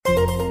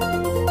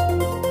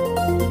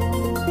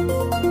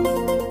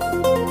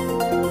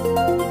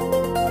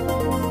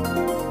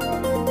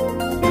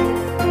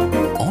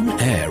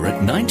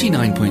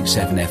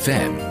99.7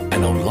 FM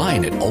and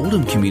online at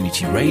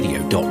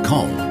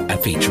oldhamcommunityradio.com, and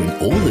featuring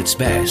all that's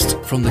best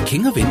from the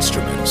King of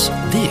Instruments.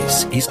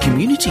 This is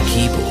Community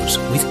Keyboards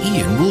with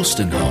Ian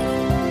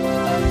Woolstenholme.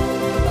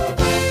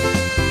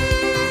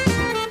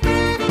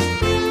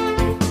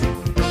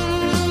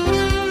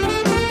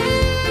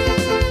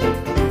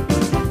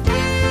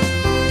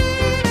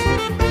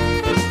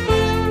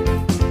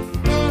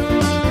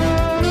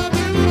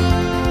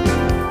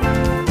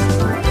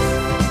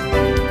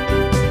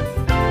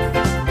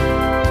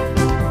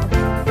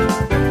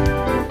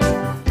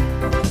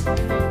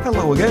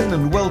 Again,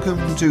 and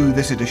welcome to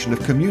this edition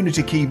of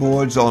Community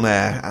Keyboards on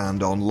air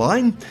and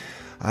online.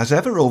 As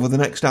ever, over the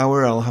next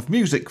hour I'll have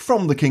music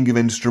from the King of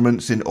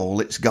Instruments in all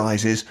its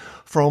guises,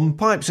 from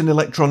pipes and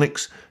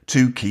electronics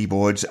to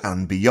keyboards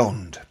and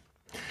beyond.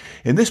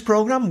 In this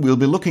programme we'll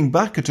be looking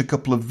back at a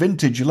couple of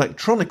vintage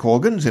electronic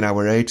organs in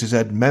our A to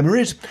Z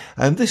memories,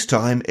 and this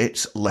time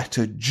it's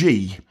letter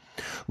G.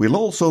 We'll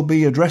also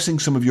be addressing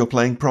some of your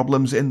playing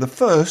problems in the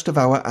first of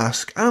our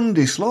Ask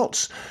Andy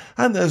slots,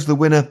 and there's the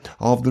winner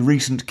of the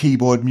recent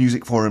Keyboard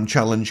Music Forum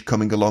Challenge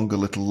coming along a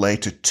little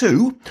later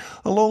too,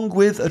 along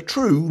with a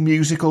true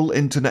musical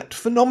internet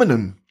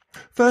phenomenon.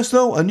 First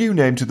though, a new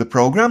name to the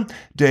programme,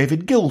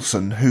 David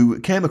Gilson, who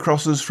came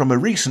across us from a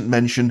recent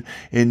mention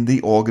in the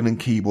Organ and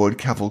Keyboard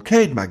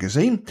Cavalcade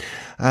magazine,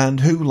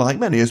 and who, like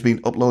many, has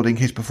been uploading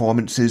his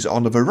performances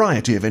on a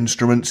variety of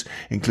instruments,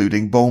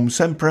 including Bohm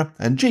Sempra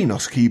and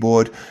Genos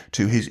keyboard,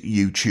 to his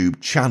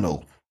YouTube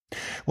channel.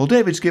 Well,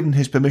 David's given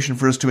his permission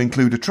for us to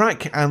include a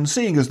track, and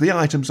seeing as the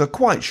items are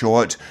quite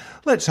short,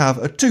 let's have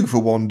a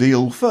 2-for-1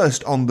 deal,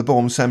 first on the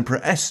Bohm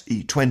Sempra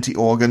SE20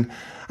 organ,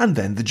 and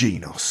then the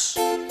Genos.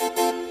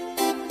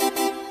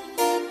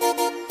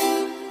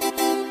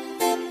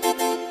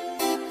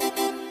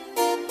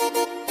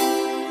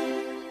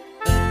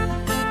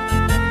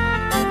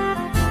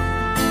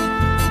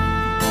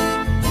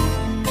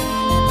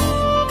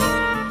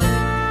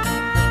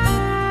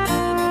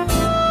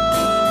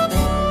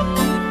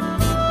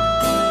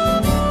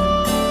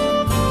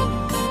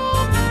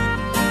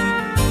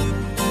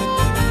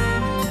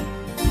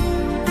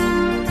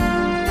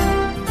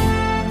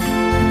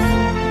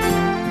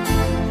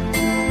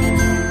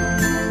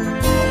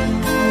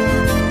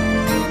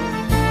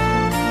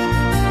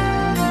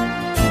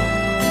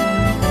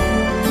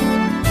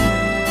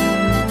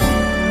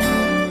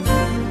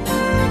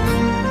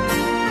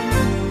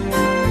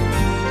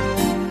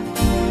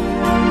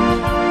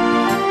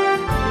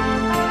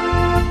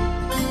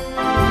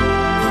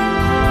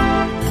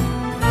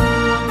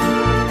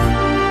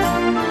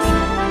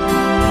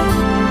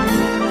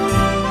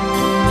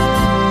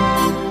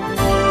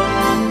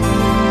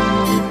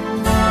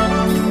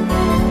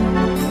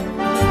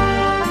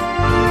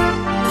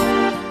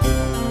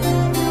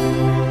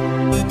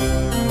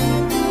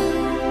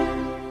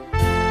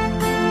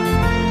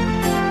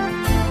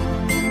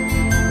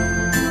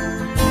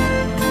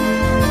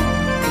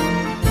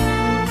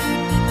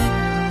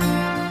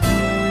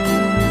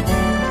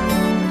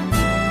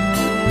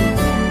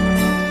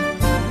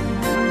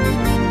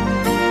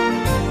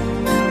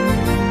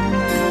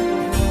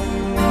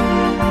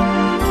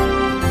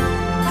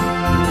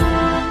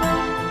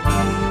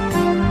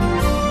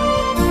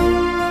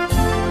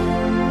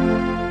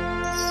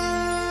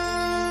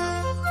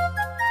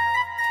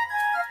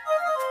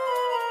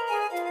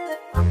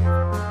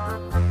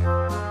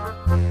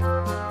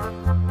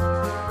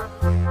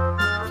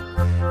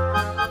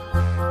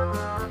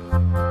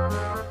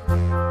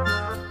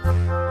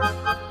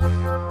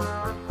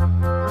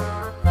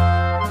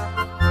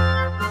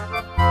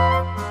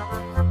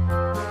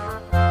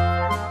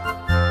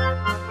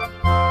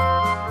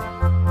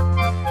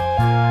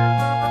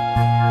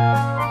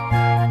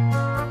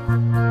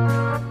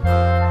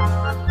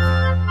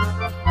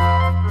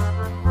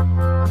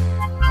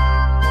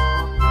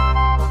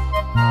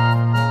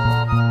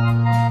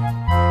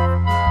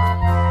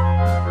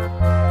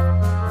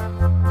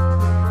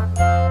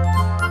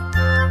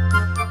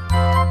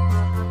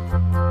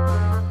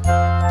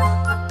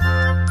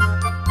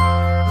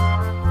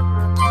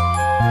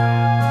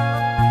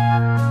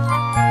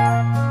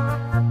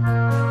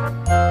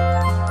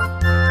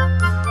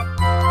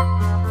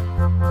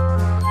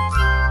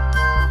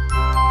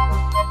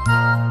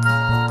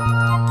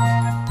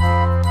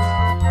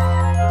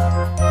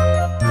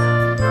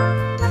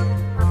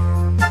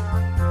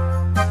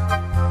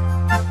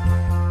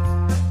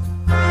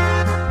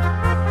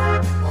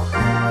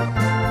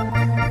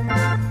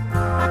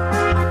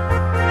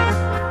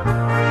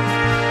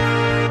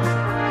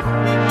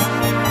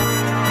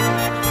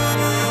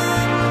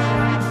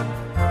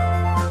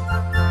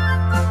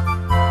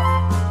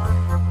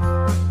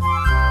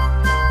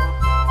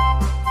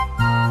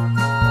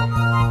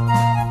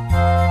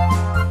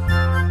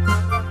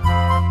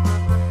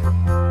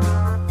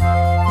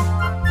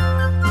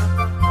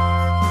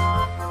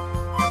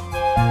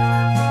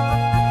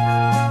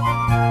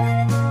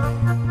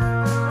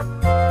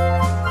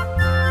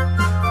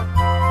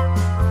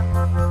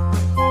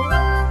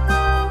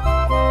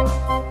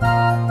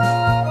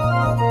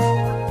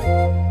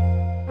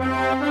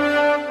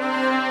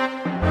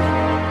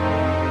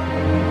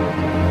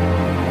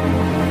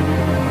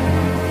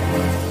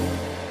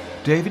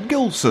 David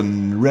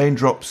Gilson,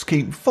 Raindrops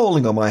Keep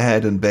Falling on My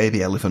Head and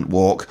Baby Elephant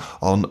Walk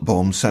on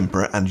Bohm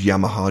Semper and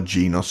Yamaha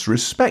Genos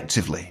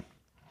respectively.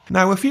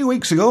 Now, a few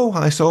weeks ago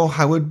I saw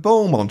Howard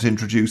Beaumont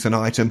introduce an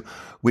item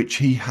which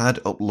he had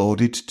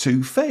uploaded to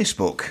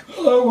Facebook.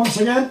 Hello once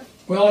again.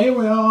 Well, here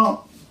we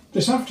are.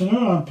 This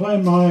afternoon I'm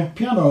playing my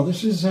piano.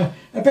 This is a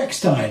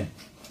Bechstein,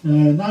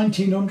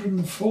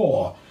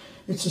 1904.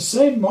 It's the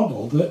same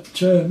model that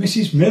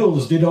Mrs.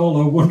 Mills did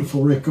all her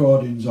wonderful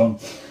recordings on.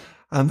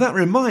 And that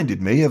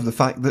reminded me of the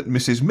fact that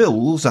Mrs.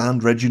 Mills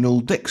and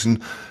Reginald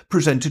Dixon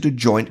presented a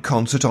joint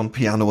concert on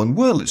piano and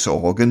Wurlitzer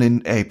organ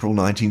in April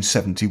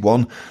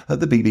 1971 at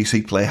the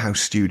BBC Playhouse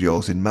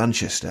Studios in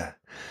Manchester.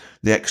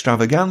 The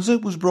extravaganza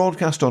was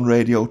broadcast on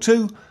Radio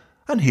 2,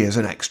 and here's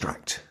an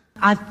extract.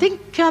 I think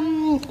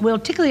we'll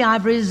tickle the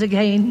ivories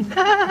again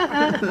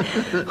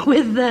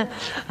with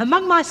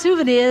among my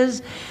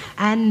souvenirs,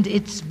 and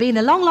it's been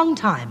a long, long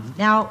time.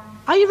 Now,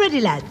 are you ready,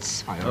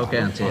 lads? Okay,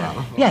 Auntie.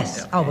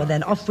 Yes. Oh, well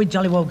then, off we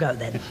jolly well go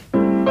then.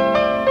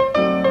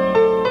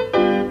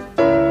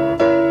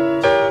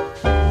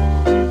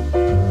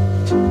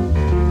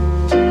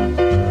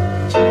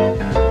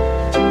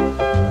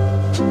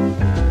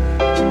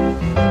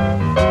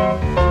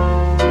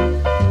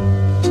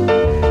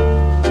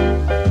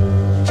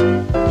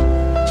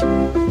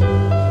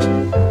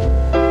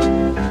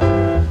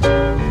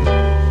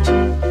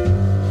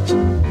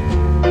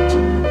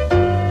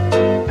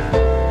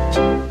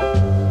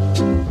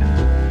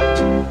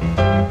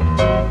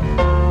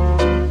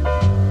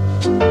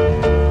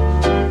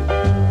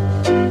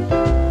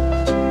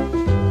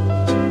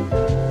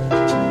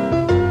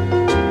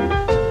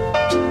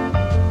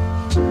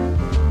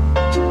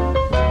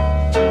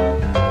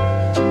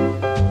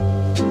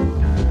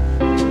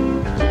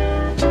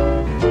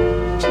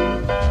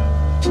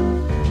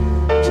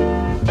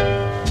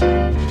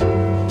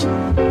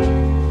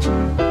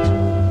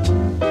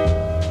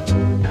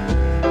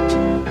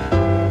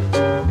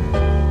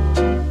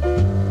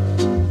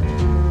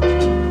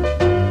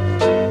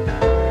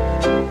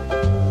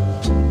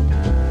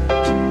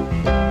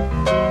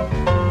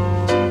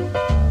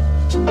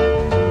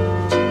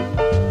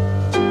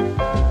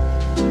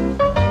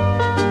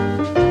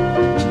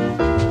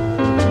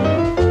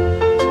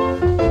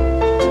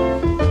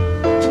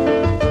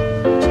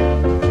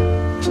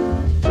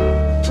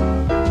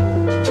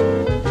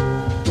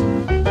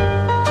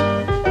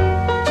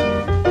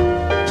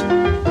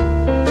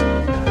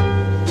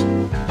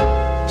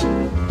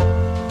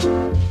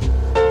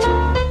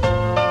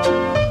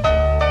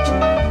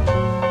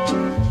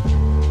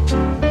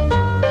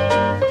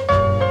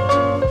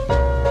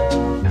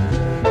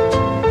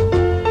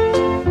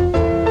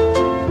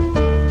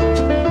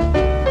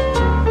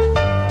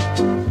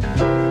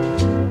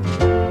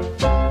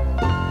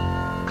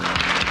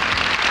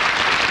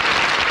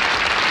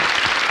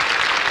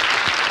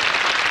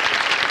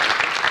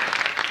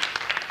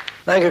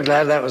 Thank you,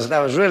 Glad. That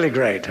was really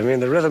great. I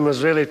mean, the rhythm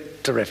was really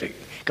terrific.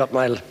 Got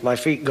my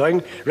feet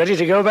going, ready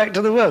to go back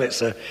to the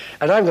Wurlitzer.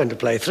 And I'm going to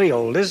play three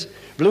oldies: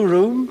 Blue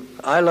Room,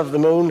 I Love the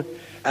Moon,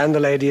 and The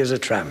Lady is a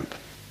Tramp.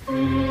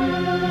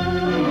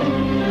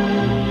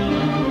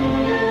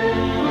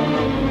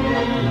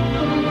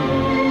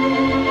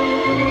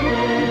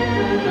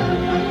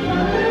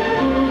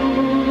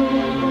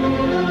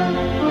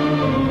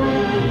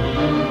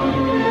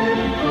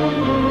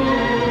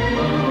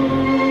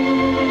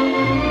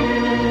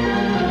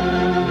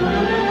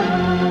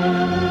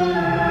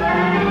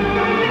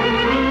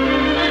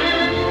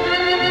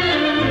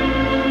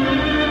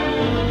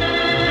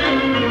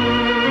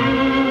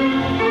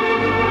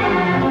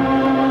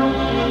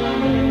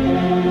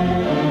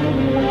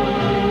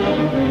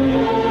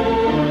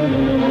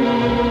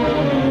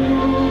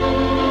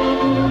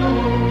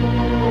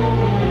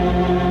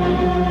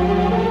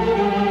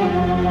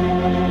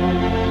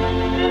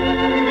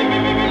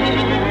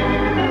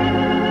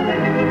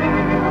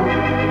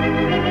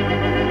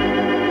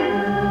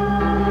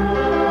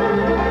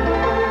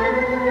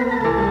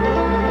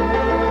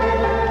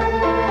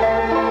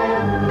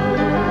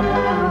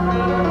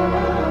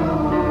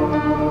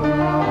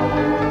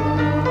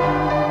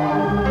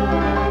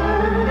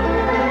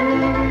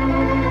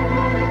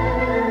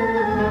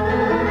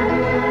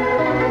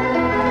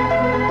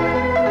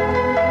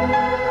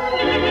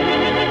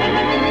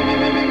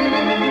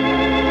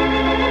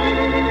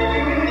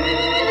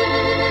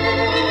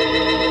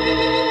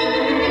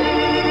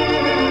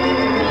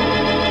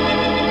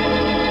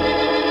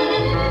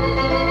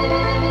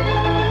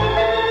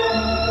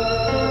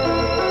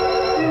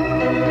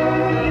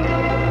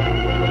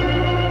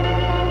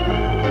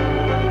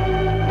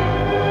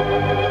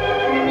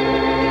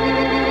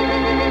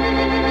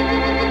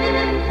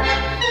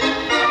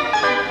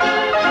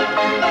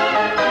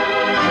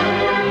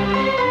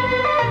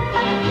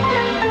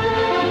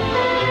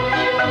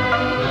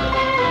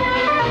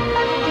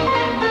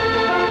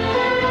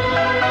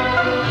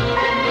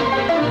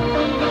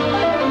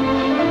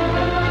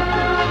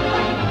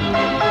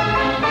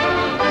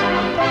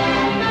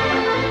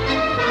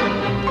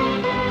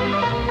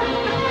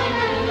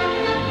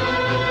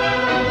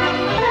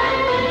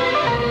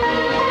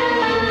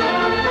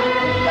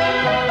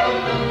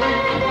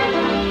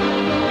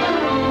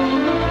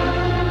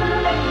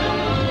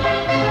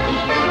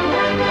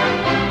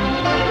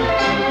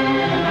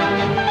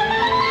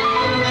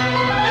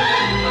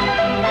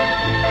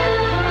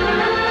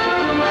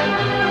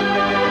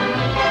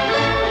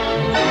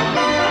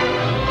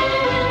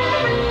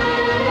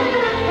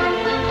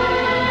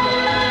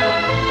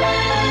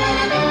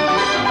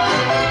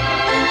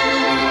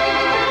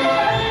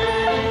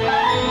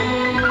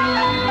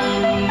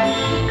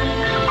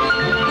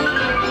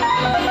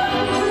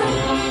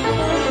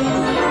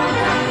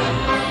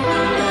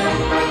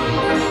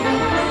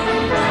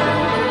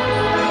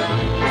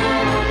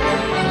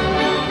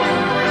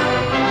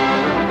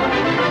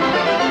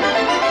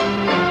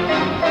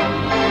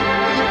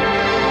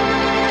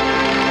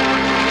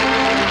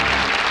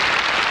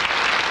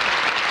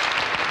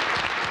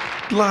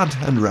 Glad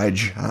and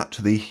Reg at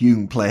the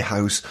Hume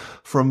Playhouse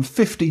from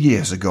 50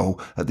 years ago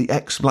at the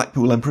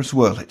ex-Blackpool Empress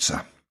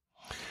Wurlitzer.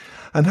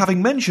 And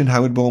having mentioned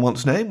Howard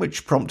Beaumont's name,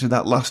 which prompted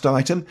that last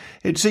item,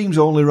 it seems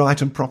only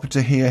right and proper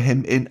to hear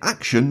him in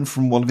action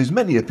from one of his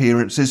many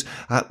appearances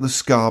at the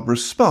Scarborough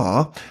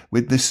Spa,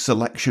 with this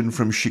selection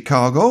from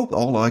Chicago,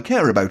 All I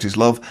Care About Is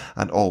Love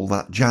and All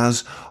That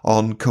Jazz,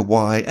 on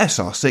Kawai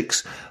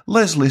SR6,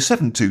 Leslie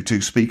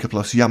 722 speaker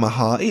plus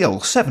Yamaha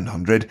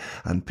EL700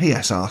 and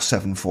PSR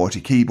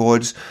 740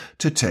 keyboards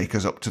to take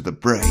us up to the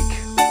break.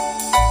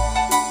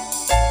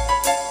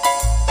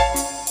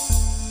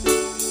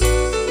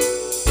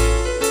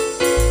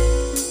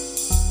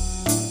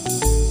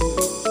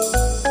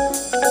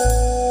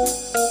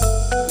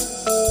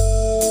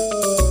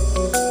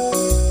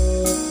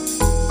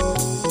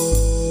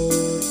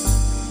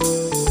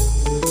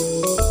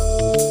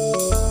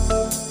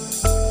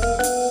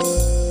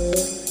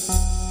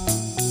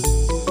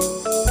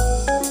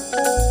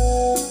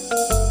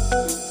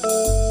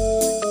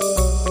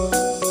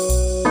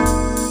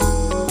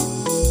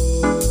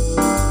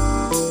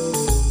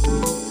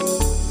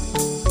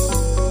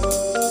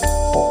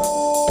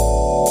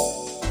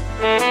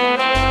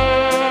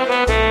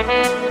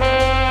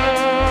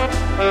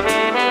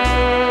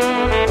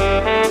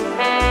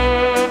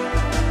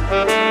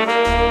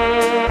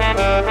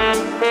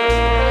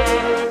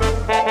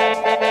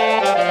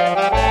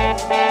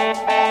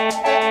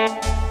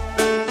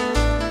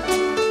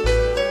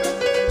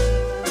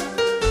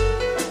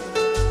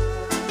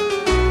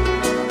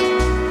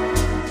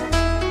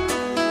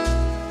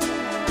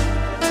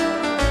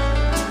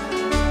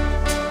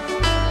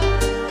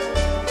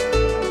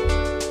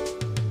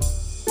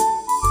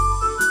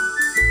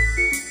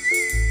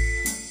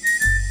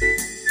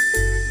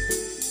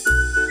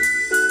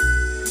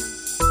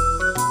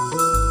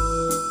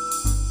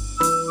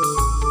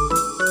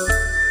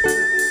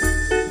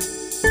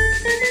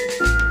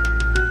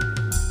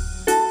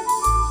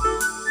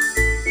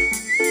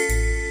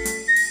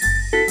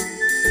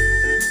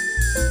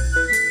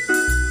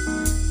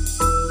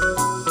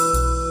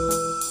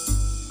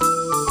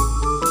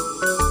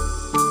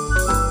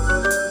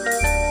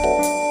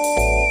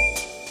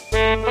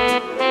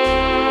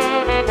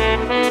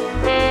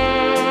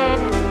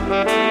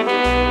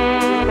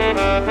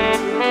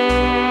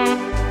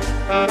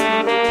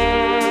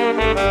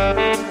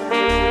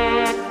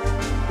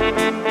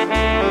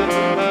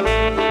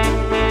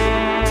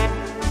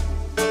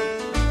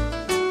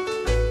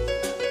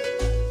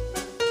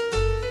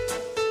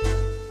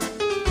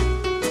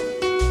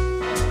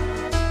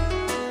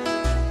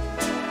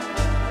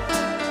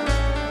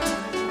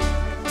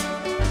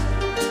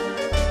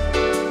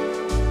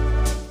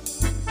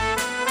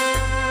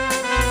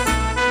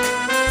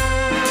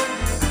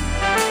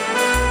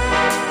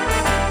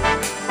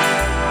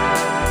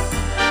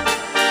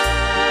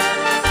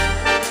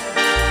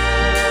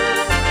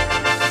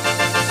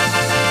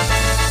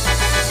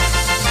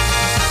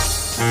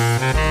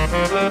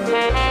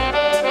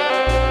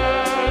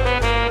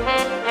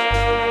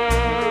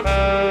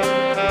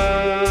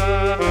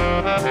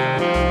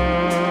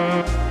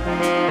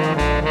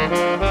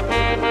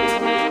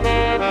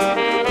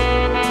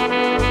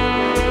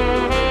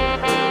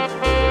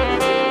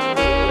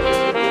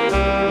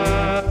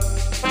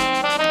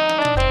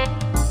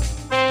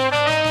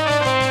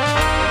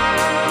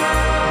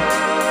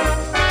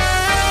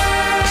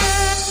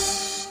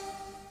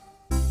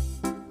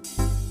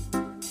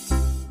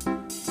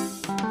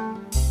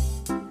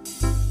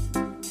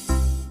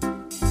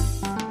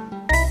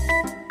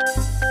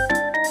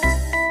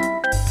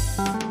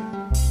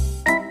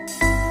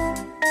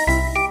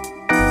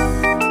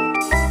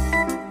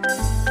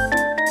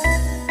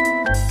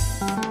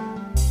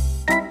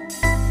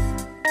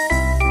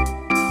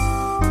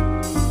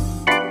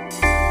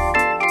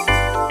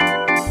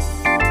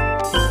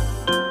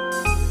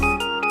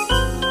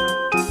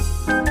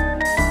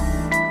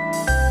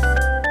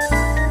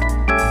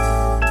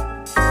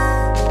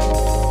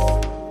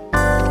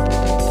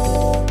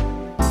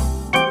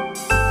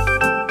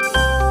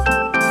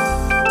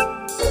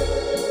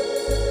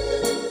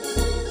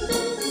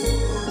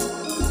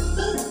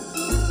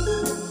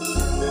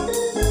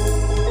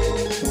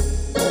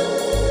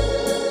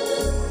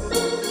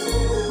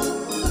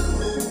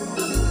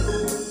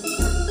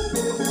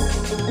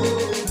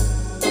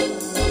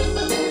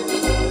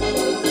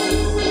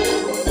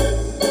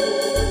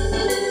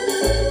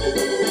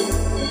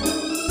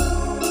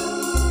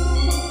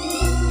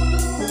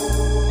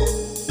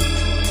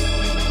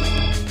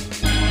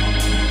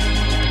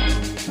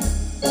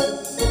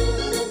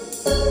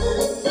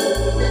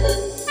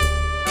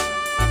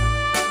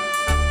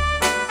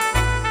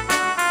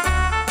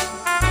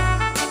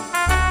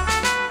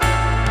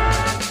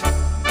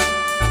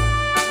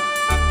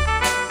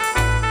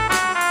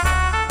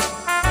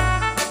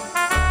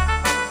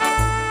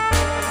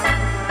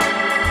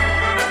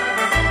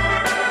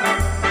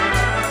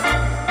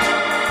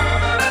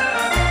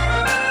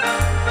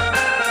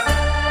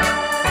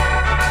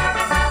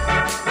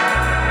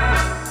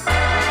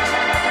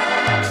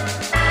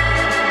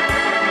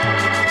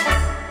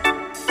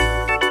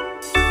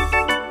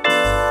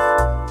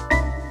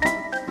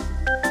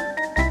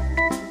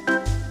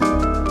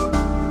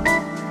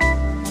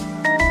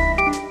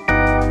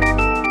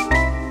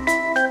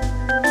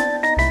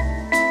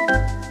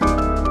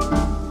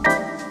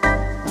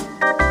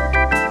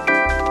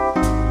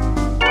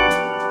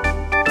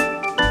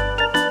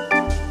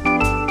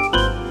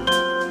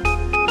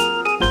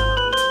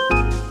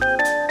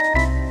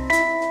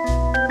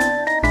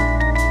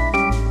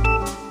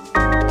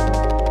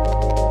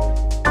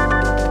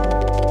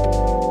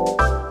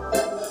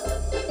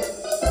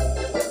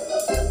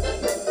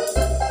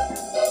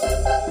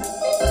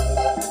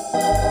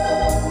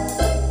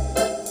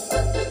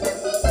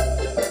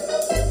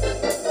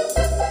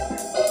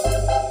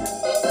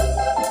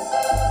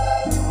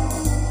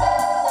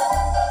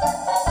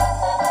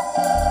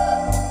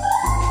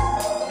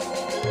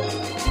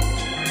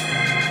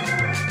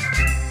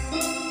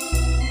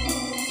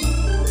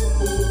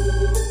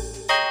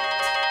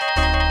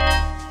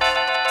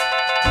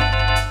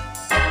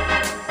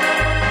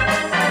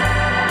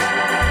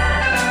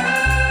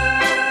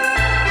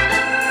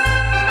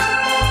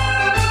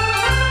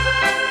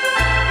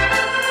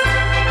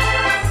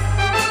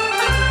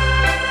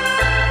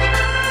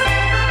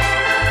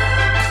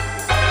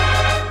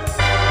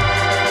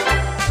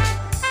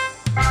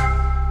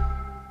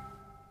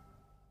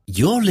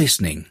 You're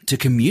listening to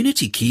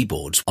Community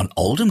Keyboards on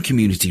Oldham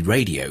Community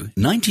Radio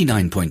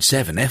 99.7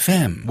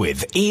 FM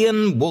with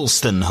Ian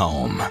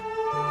Wolstenholme.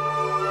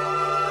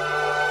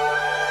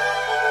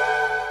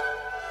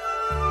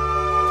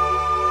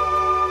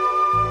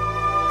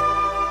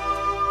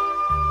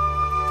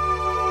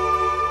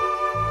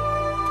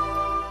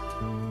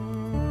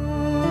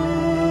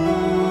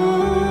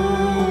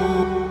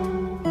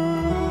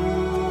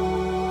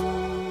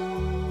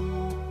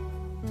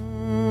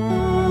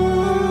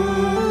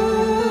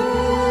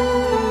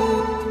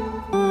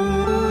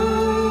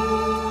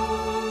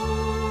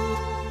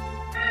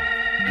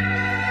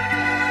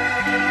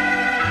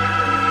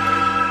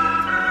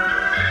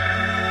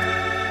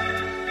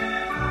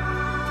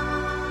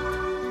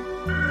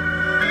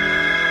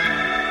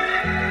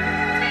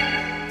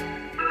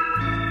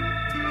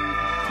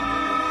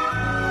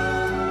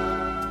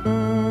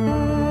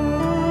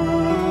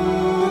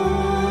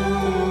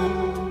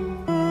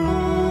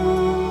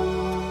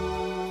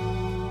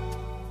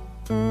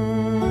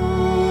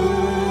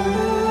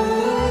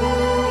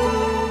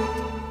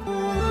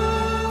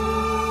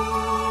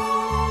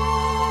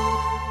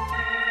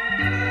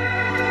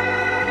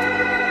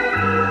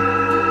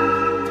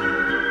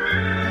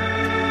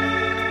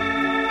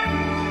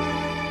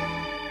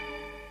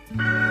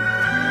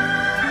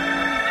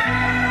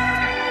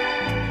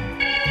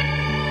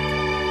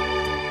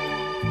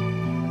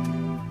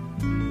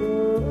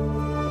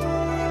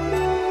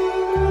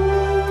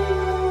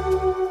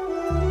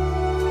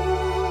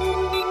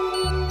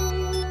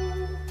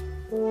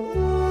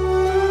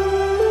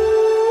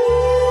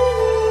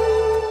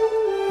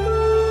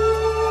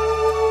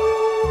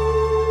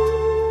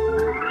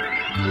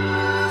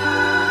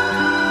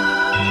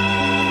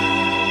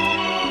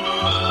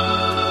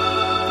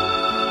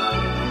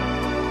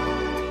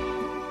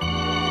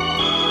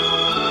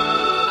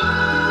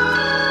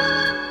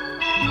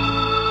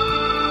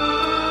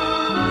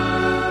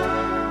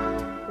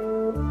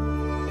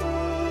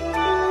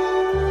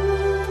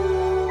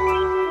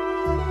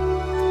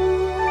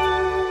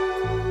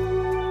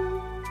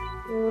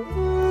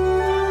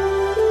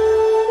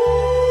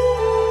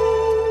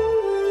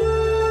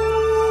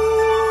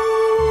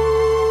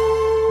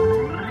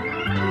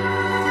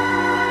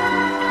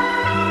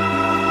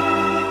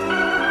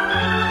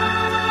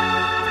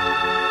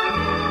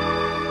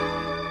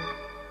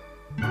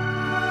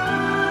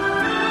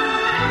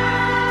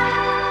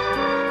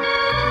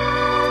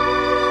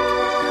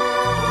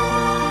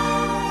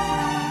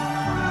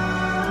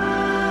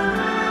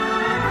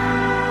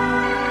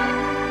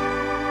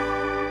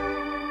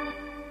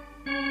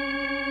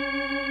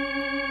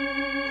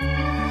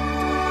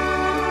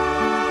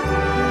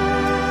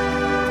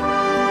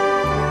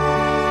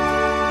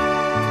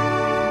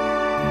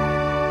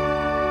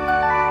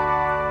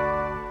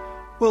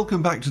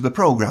 Welcome back to the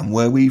programme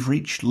where we've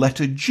reached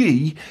letter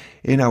G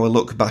in our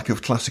look back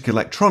of classic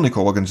electronic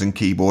organs and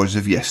keyboards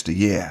of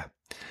yesteryear.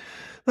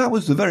 That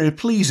was the very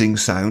pleasing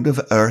sound of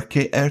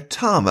Erkki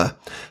Ertama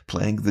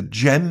playing the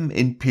Gem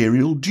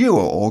Imperial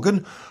Duo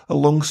organ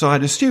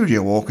alongside a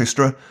studio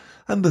orchestra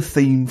and the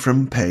theme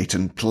from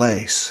Peyton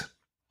Place.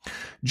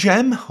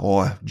 Gem,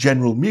 or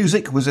General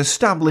Music, was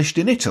established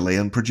in Italy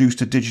and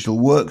produced digital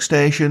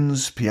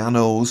workstations,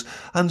 pianos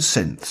and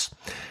synths.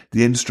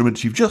 The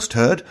instrument you've just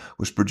heard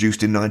was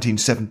produced in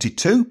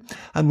 1972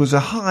 and was a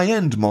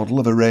high-end model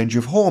of a range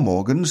of home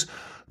organs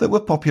that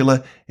were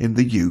popular in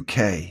the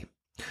UK.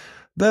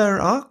 There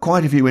are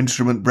quite a few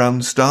instrument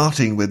brands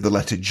starting with the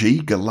letter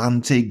G.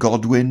 Galanti,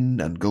 Godwin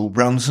and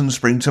Gulbranson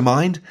spring to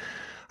mind,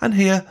 and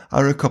here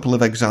are a couple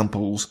of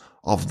examples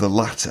of the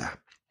latter.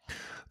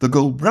 The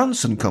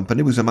Gulbranson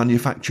Company was a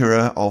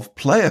manufacturer of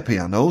player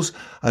pianos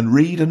and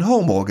reed and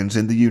home organs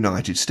in the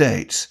United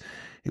States.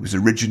 It was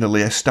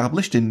originally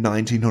established in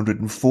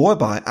 1904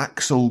 by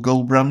Axel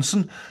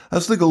Gulbranson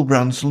as the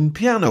Gulbranson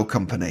Piano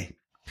Company.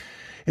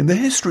 In the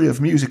history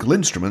of musical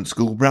instruments,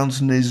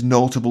 Gulbranson is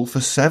notable for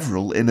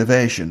several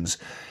innovations.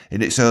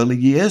 In its early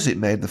years, it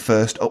made the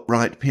first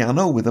upright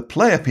piano with a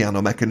player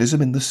piano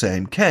mechanism in the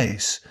same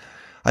case.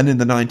 And in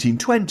the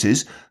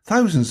 1920s,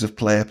 thousands of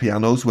player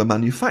pianos were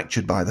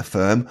manufactured by the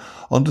firm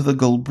under the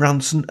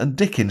Gulbranson and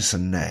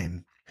Dickinson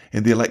name.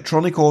 In the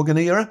electronic organ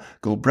era,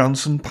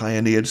 Gulbranson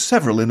pioneered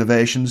several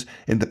innovations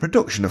in the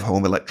production of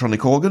home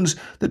electronic organs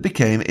that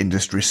became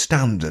industry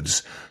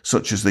standards,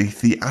 such as the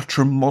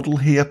Theatrum model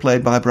here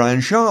played by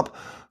Brian Sharp,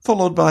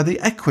 followed by the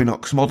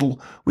Equinox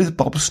model with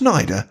Bob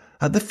Snyder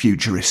at the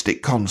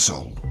futuristic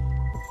console.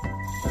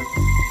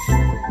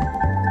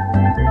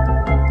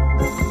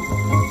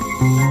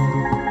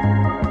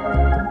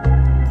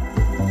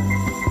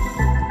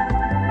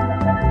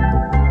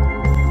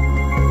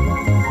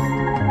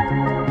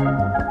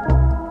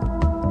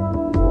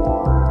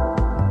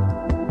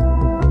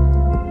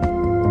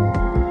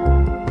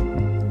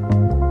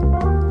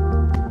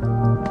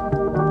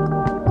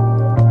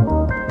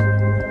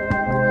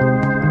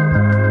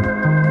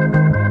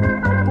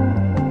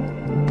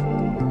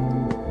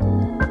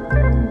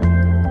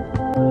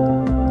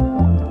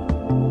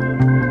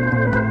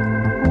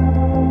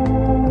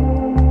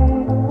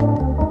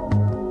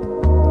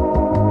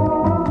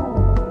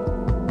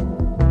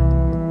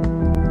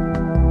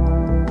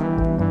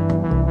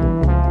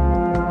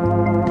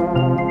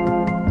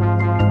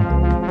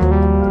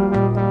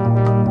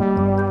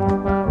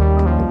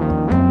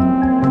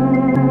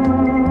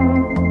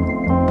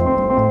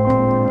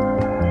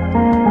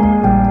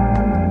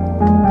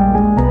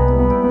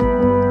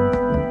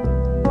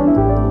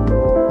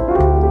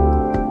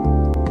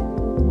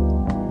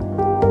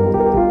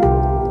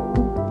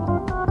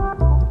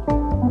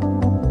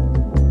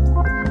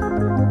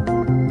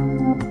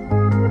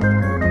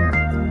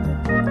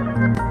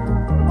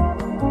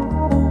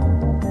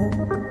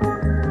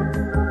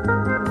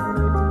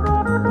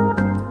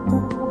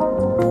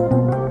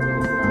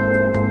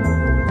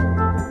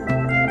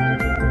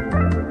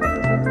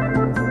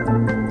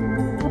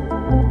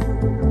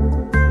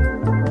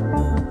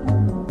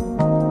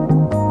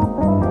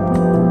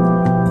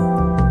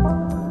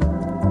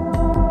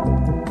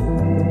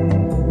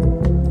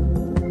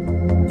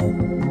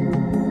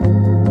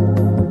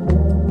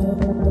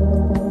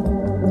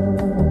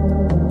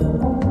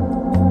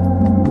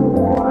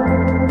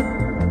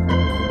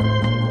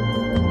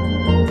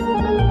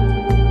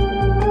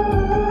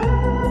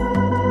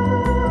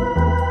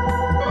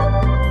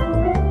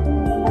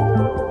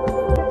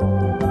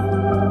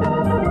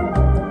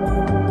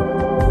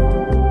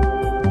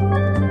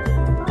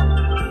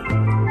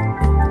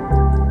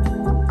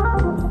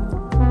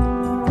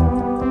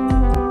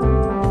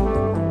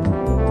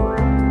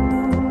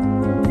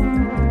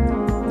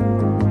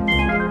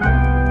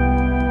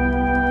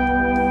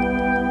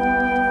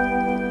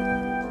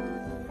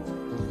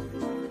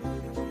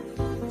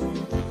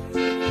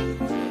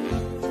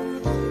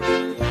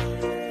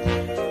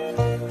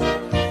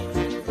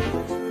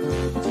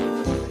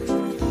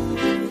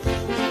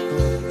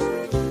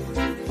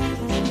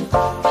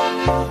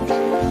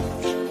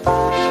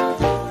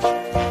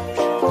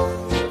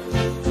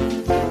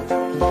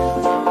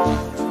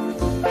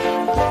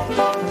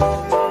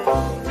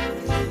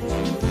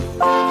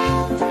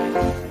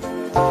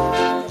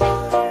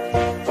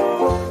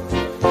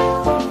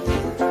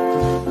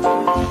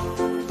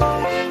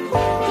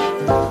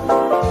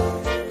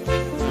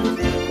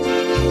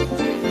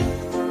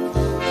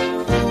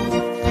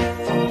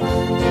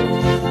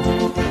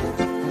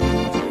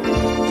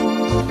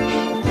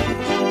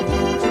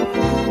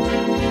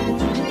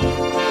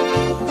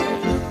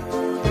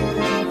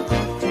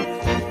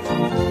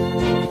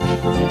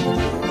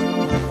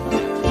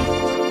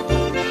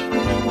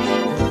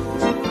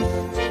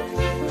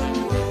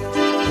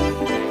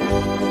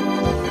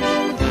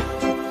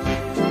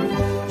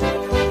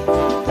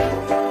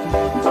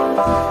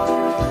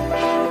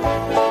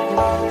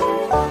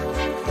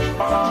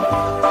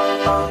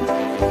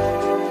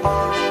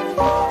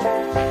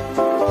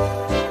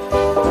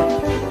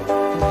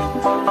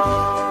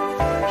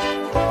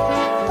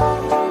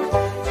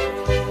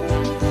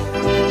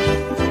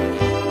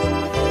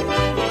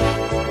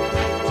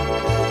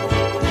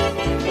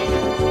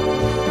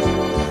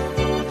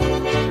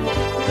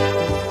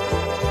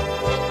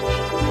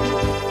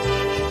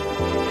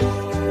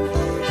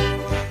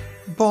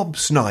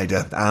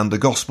 Snyder and the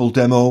gospel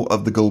demo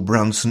of the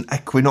Gulbranson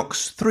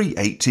Equinox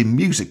 380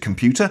 music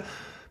computer,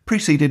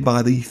 preceded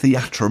by the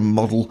Theatrum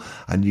model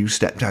and You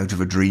Stepped Out of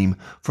a Dream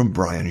from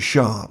Brian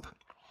Sharp.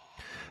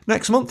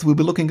 Next month we'll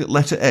be looking at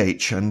letter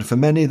H, and for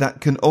many that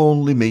can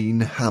only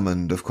mean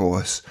Hammond, of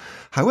course.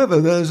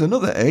 However, there's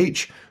another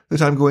H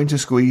that I'm going to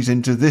squeeze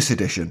into this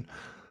edition.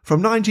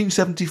 From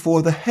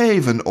 1974, the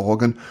Haven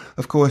organ,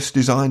 of course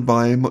designed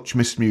by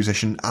much-missed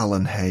musician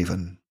Alan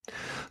Haven.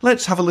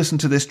 Let's have a listen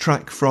to this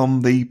track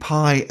from the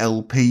Pi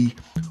LP,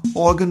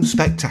 Organ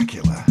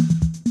Spectacular.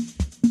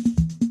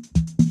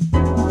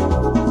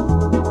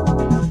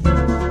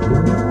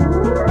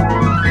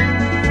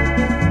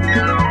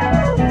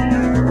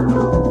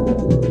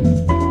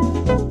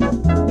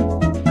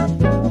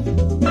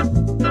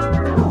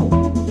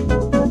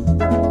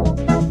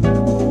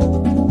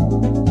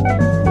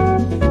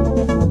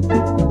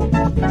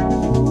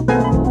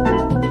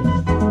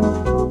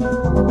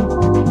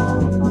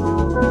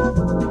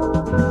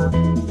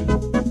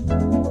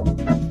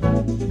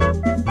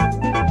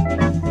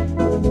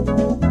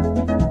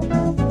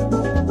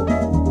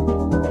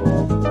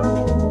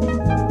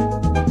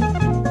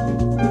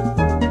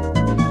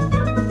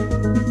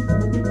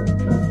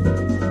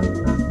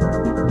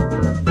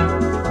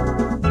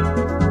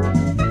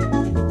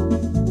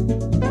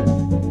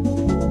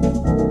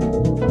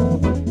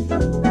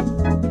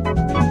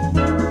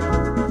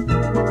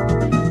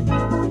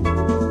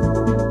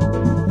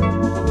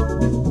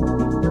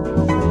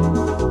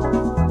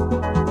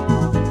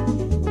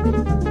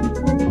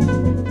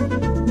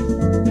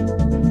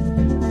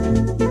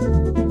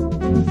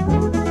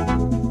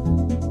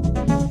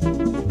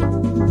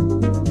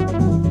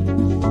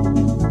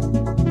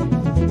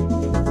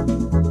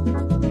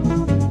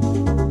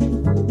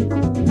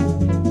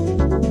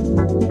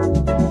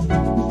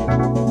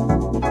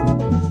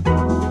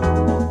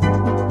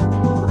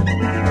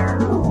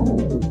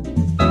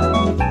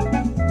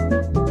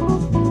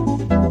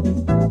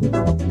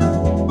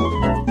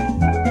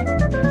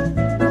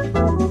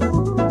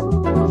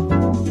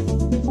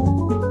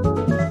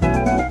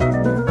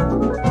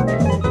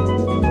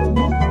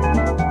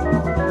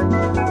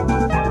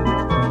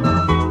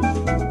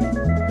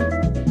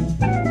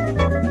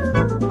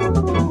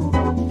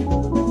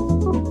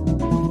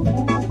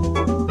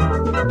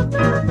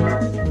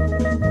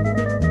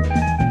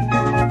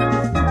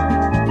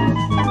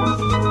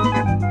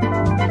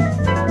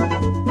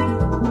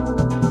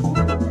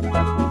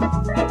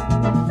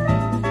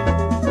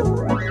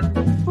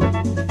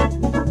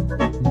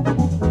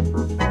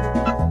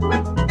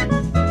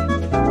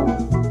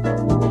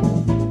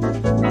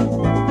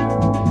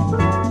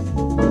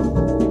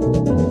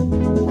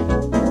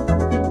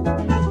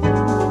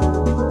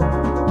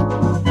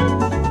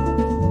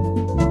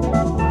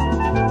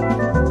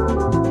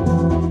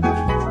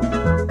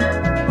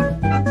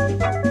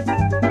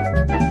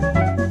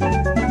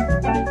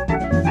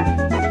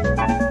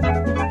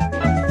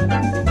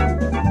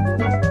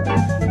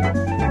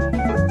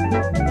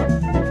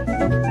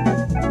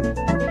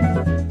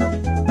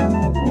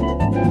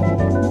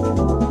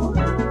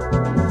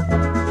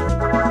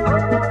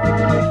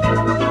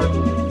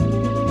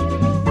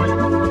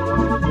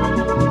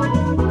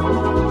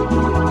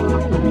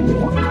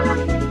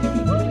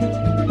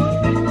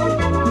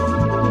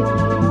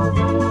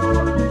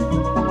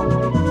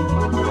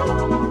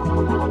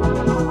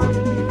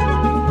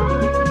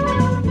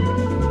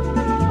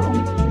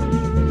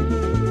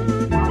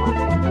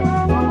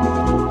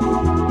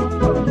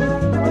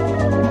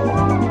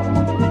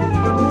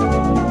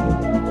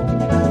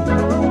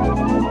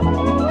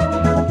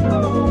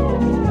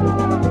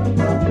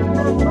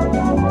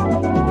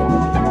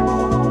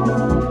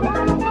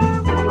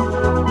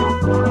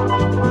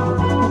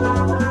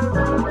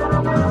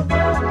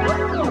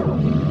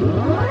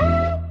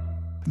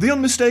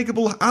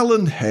 Unmistakable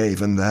Alan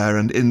Haven there,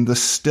 and In the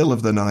Still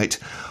of the Night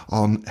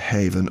on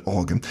Haven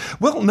organ.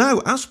 Well, now,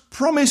 as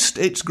promised,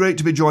 it's great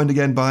to be joined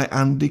again by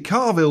Andy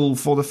Carville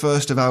for the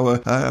first of our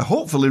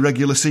hopefully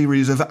regular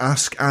series of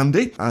Ask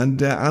Andy.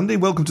 And Andy,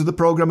 welcome to the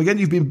programme again.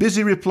 You've been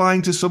busy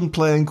replying to some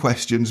playing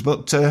questions,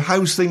 but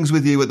how's things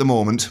with you at the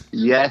moment?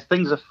 Yeah,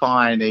 things are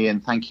fine,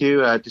 Ian, thank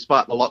you,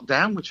 despite the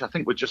lockdown, which I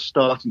think we're just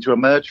starting to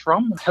emerge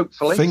from,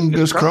 hopefully.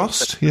 Fingers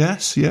crossed.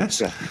 Yes. Yeah.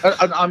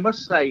 And I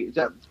must say,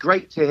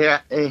 great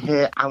to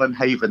hear Alan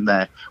Haven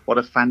there. What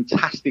a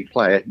fantastic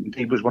player.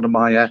 He was one of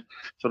my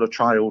sort of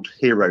child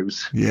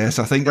heroes. Yes,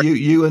 I think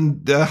you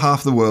and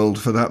half the world,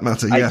 for that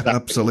matter. Yeah, exactly.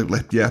 Absolutely.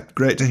 Yeah,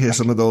 great to hear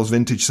some of those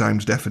vintage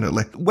sounds,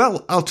 definitely.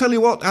 Well, I'll tell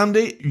you what,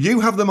 Andy,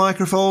 you have the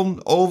microphone.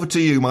 Over to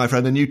you, my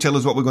friend, and you tell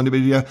us what we're going to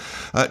be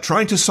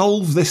trying to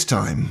solve this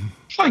time.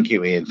 Thank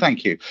you, Ian.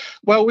 Thank you.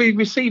 Well, we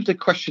received a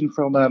question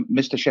from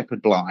Mr.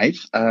 Shepherd Blythe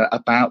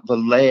about the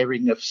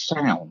layering of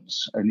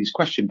sounds. And his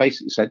question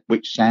basically said,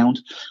 which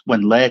sound,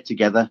 when layered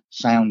together,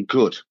 sound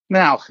good?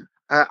 Now,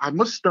 I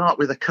must start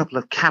with a couple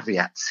of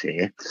caveats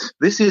here.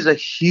 This is a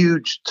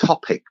huge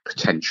topic,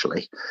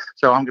 potentially.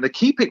 So I'm going to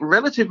keep it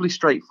relatively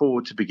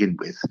straightforward to begin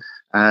with.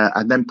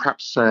 And then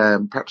perhaps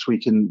we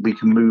can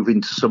move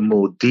into some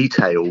more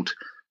detailed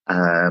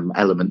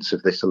elements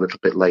of this a little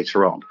bit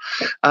later on.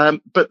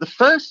 But the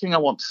first thing I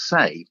want to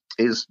say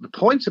is the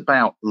point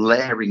about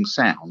layering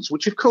sounds,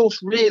 which of course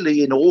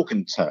really in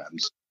organ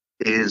terms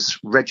is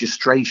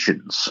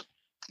registrations.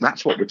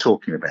 That's what we're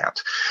talking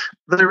about.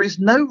 There is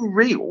no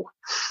real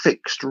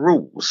fixed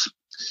rules.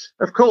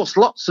 Of course,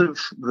 lots of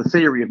the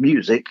theory of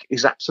music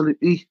is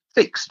absolutely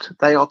fixed.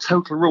 They are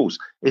total rules.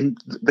 In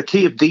the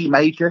key of D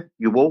major,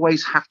 you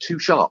always have 2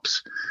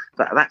 sharps.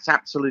 That's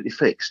absolutely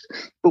fixed.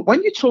 But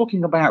when you're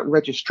talking about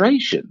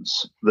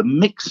registrations, the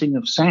mixing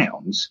of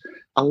sounds,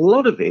 a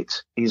lot of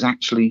it is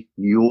actually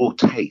your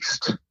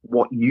taste,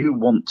 what you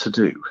want to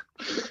do.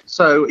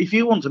 So if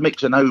you want to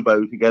mix an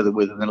oboe together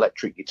with an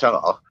electric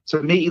guitar,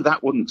 to me,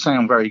 that wouldn't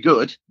sound very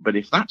good. But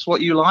if that's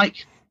what you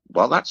like,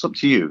 well, that's up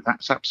to you.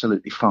 That's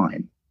absolutely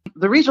fine.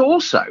 There is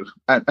also,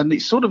 and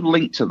it's sort of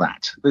linked to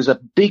that, there's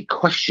a big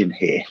question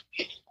here.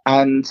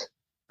 And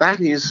that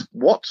is,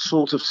 what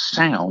sort of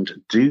sound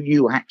do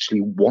you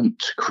actually want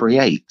to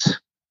create?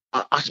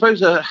 I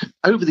suppose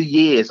over the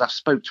years, I've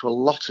spoke to a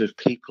lot of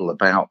people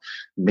about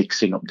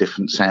mixing up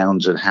different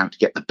sounds and how to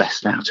get the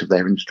best out of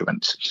their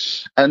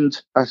instruments.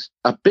 And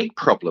a big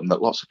problem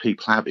that lots of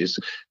people have is,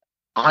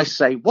 I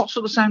say, what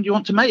sort of sound do you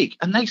want to make?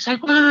 And they say,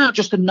 well,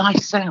 just a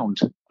nice sound.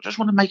 I just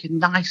want to make a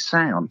nice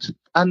sound.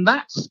 And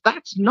that's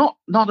not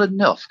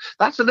enough.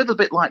 That's a little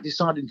bit like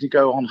deciding to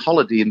go on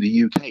holiday in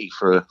the UK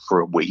for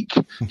a week,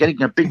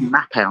 getting a big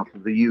map out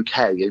of the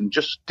UK and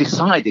just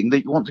deciding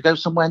that you want to go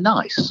somewhere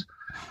nice.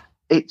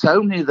 It's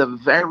only the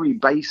very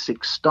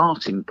basic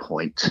starting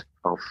point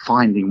of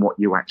finding what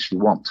you actually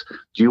want.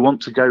 Do you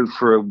want to go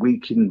for a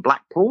week in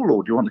Blackpool,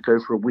 or do you want to go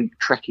for a week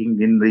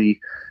trekking in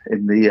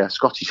the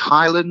Scottish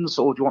Highlands,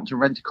 or do you want to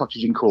rent a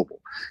cottage in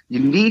Cornwall? You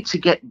need to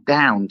get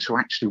down to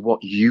actually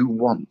what you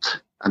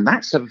want. And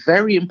that's a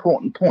very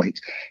important point.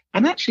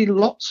 And actually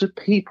lots of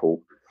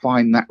people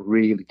find that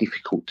really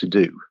difficult to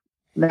do.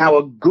 Now,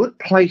 a good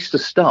place to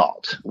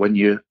start when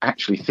you're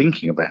actually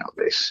thinking about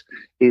this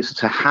is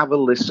to have a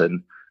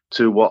listen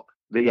to what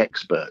the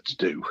experts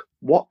do.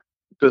 What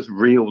does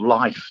real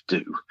life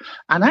do?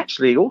 And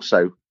actually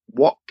also,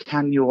 what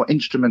can your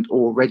instrument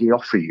already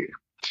offer you?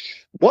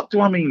 What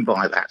do I mean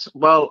by that?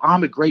 Well,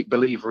 I'm a great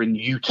believer in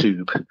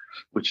YouTube,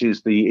 which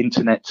is the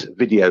internet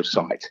video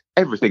site.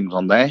 Everything's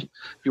on there.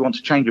 If you want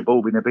to change a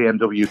bulb in a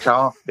BMW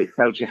car, it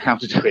tells you how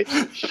to do it.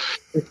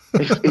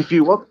 If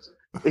you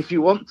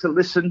want to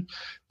listen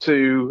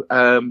to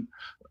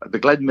the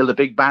Glenn Miller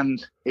Big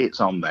Band,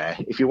 it's on there.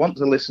 If you want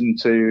to listen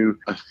to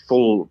a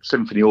full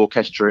symphony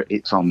orchestra,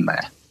 it's on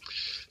there.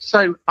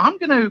 So I'm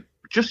going to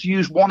just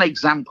use one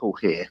example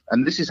here,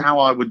 and this is how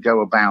I would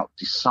go about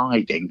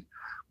deciding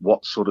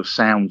what sort of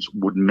sounds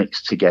would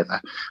mix together.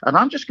 And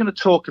I'm just going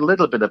to talk a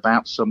little bit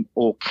about some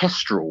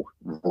orchestral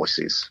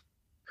voices.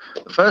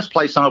 The first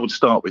place I would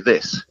start with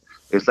this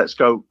is, let's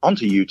go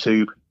onto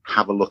YouTube,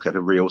 have a look at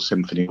a real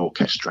symphony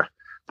orchestra.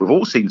 We've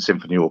all seen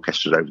symphony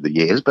orchestras over the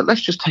years, but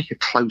let's just take a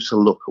closer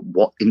look at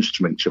what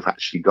instruments you've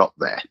actually got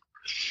there.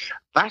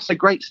 That's a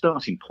great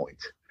starting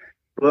point.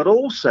 But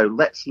also,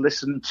 let's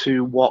listen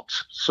to what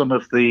some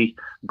of the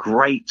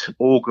great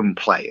organ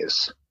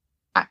players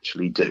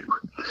actually do.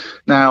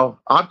 Now,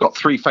 I've got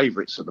 3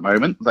 favourites at the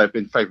moment. They've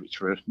been favourites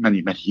for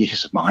many, many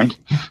years of mine.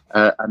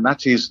 And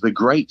that is the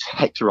great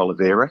Hector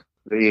Oliveira,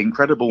 the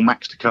incredible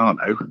Max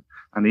Tucano,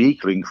 and the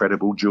equally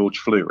incredible George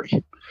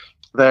Fleury.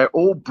 They're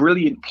all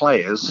brilliant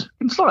players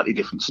in slightly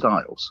different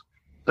styles,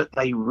 but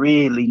they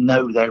really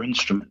know their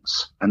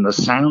instruments, and the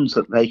sounds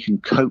that they can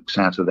coax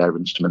out of their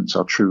instruments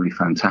are truly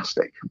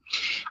fantastic.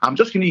 I'm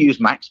just going to use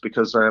Max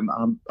because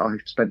I've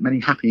spent many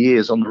happy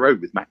years on the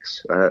road with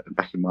Max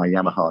back in my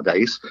Yamaha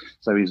days.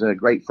 So he's a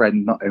great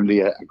friend, not only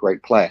a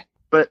great player.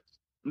 But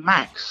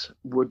Max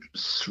would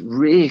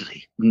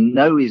really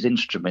know his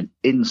instrument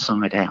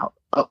inside out,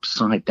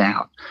 upside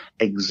down,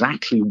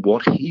 exactly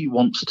what he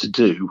wants to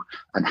do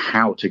and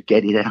how to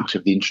get it out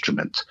of the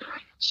instrument.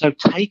 So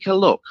take a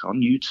look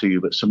on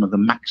YouTube at some of the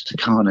Max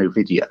Tucano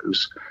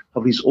videos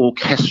of his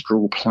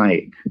orchestral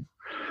playing,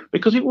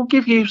 because it will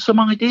give you some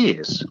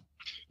ideas.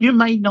 You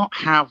may not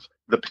have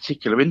the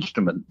particular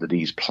instrument that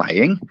he's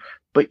playing,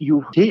 but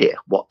you'll hear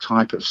what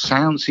type of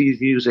sounds he's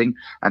using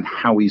and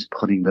how he's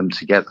putting them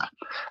together.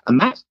 And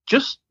that's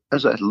just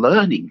as a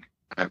learning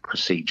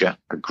procedure,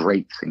 a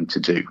great thing to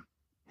do.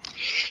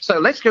 So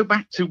let's go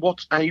back to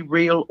what a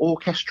real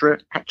orchestra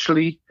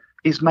actually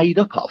is made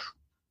up of.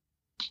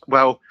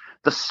 Well,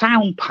 the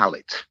sound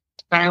palette,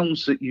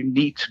 sounds that you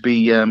need to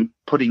be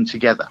putting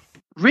together.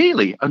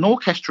 Really, an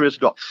orchestra has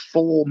got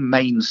 4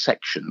 main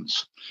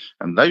sections,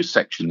 and those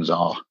sections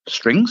are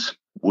strings,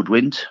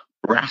 woodwind,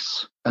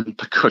 brass, and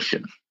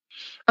percussion.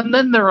 And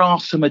then there are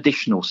some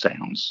additional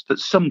sounds that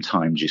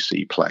sometimes you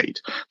see played.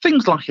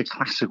 Things like a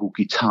classical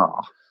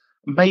guitar,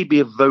 maybe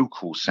a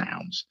vocal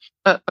sounds.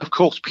 Of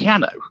course,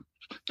 piano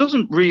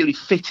doesn't really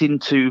fit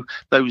into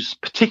those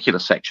particular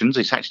sections.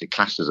 It's actually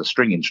classed as a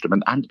string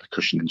instrument and a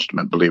percussion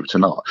instrument, believe it or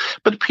not.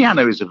 But the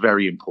piano is a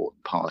very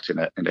important part in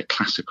a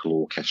classical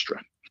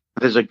orchestra.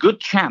 There's a good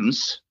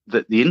chance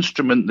that the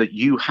instrument that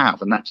you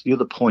have, and that's the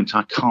other point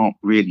I can't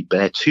really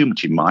bear too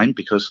much in mind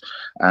because,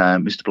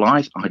 Mr.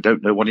 Blythe, I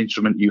don't know what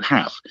instrument you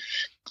have.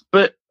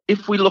 But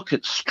if we look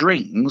at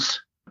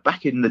strings,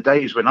 back in the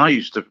days when I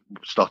used to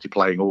started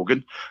playing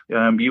organ,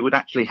 you would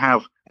actually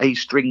have a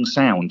string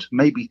sound,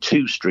 maybe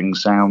 2 string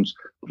sounds.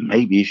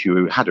 Maybe if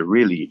you had a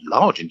really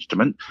large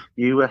instrument,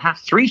 you would have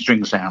 3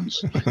 string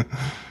sounds.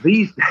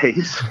 These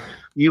days,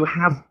 you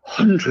have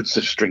hundreds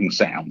of string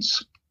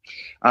sounds.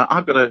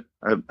 I've got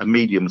a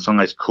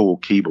medium-sized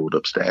chord keyboard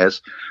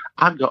upstairs.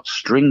 I've got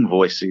string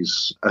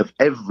voices of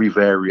every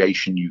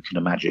variation you can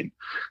imagine,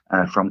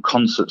 from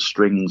concert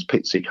strings,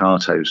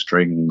 pizzicato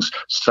strings,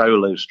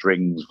 solo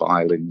strings,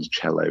 violins,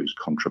 cellos,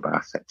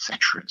 contrabass,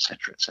 etc.,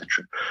 etc.,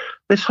 etc.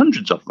 There's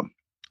hundreds of them.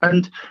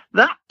 And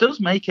that does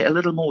make it a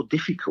little more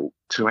difficult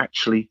to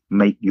actually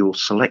make your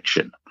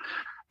selection.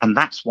 And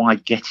that's why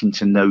getting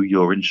to know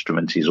your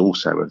instrument is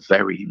also a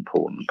very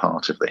important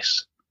part of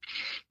this.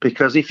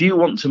 Because if you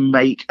want to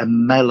make a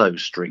mellow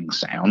string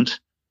sound,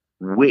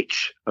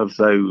 which of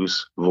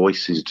those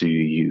voices do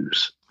you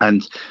use?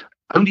 And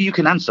only you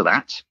can answer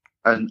that.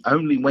 And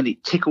only when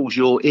it tickles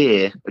your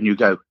ear and you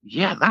go,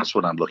 yeah, that's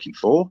what I'm looking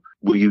for,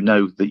 will you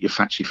know that you've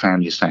actually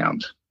found your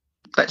sound.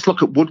 Let's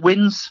look at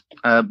woodwinds,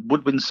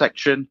 woodwind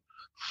section,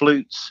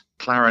 flutes,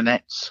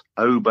 clarinets,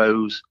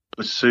 oboes,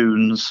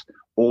 bassoons,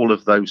 all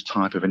of those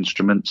type of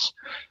instruments.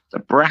 The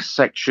brass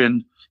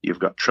section, you've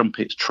got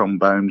trumpets,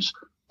 trombones,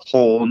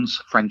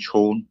 horns, French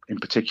horn in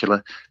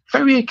particular.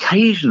 Very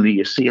occasionally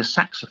you see a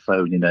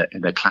saxophone in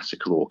a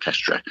classical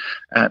orchestra.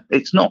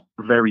 It's not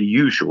very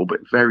usual,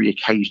 but very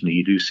occasionally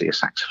you do see a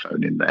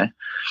saxophone in there.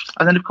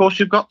 And then, of course,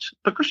 you've got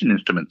percussion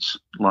instruments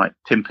like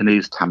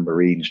timpanis,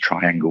 tambourines,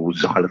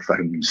 triangles,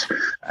 xylophones,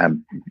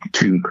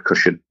 tune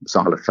percussion,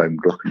 xylophone,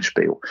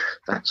 glockenspiel,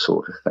 that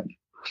sort of thing.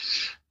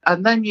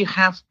 And then you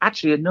have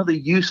actually another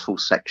useful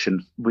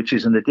section, which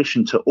is an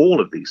addition to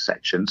all of these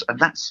sections, and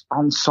that's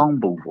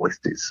ensemble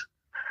voices.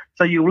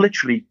 So you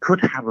literally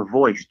could have a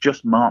voice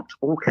just marked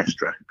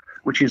orchestra,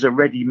 which is a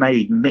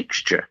ready-made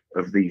mixture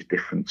of these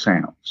different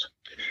sounds.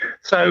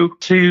 So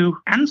to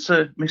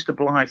answer Mr.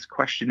 Blythe's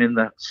question in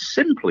the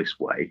simplest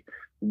way,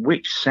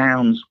 which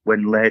sounds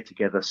when layered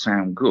together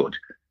sound good,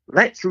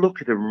 let's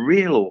look at a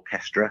real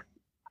orchestra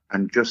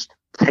and just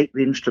take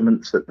the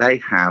instruments that they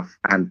have,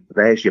 and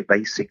there's your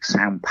basic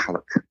sound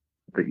palette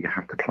that you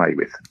have to play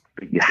with.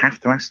 But you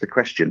have to ask the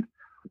question,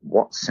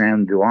 what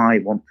sound do I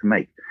want to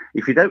make?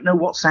 If you don't know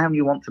what sound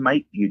you want to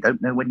make, you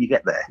don't know when you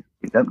get there.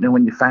 You don't know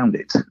when you found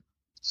it.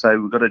 So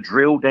we've got to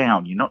drill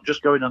down. You're not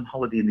just going on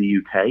holiday in the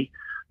UK.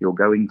 You're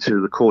going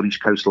to the Cornish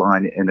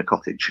coastline in a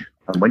cottage.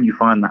 And when you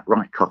find that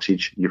right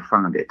cottage, you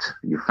found it.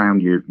 You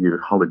found your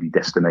holiday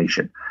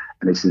destination.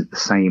 And this is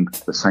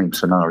the same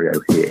scenario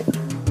here.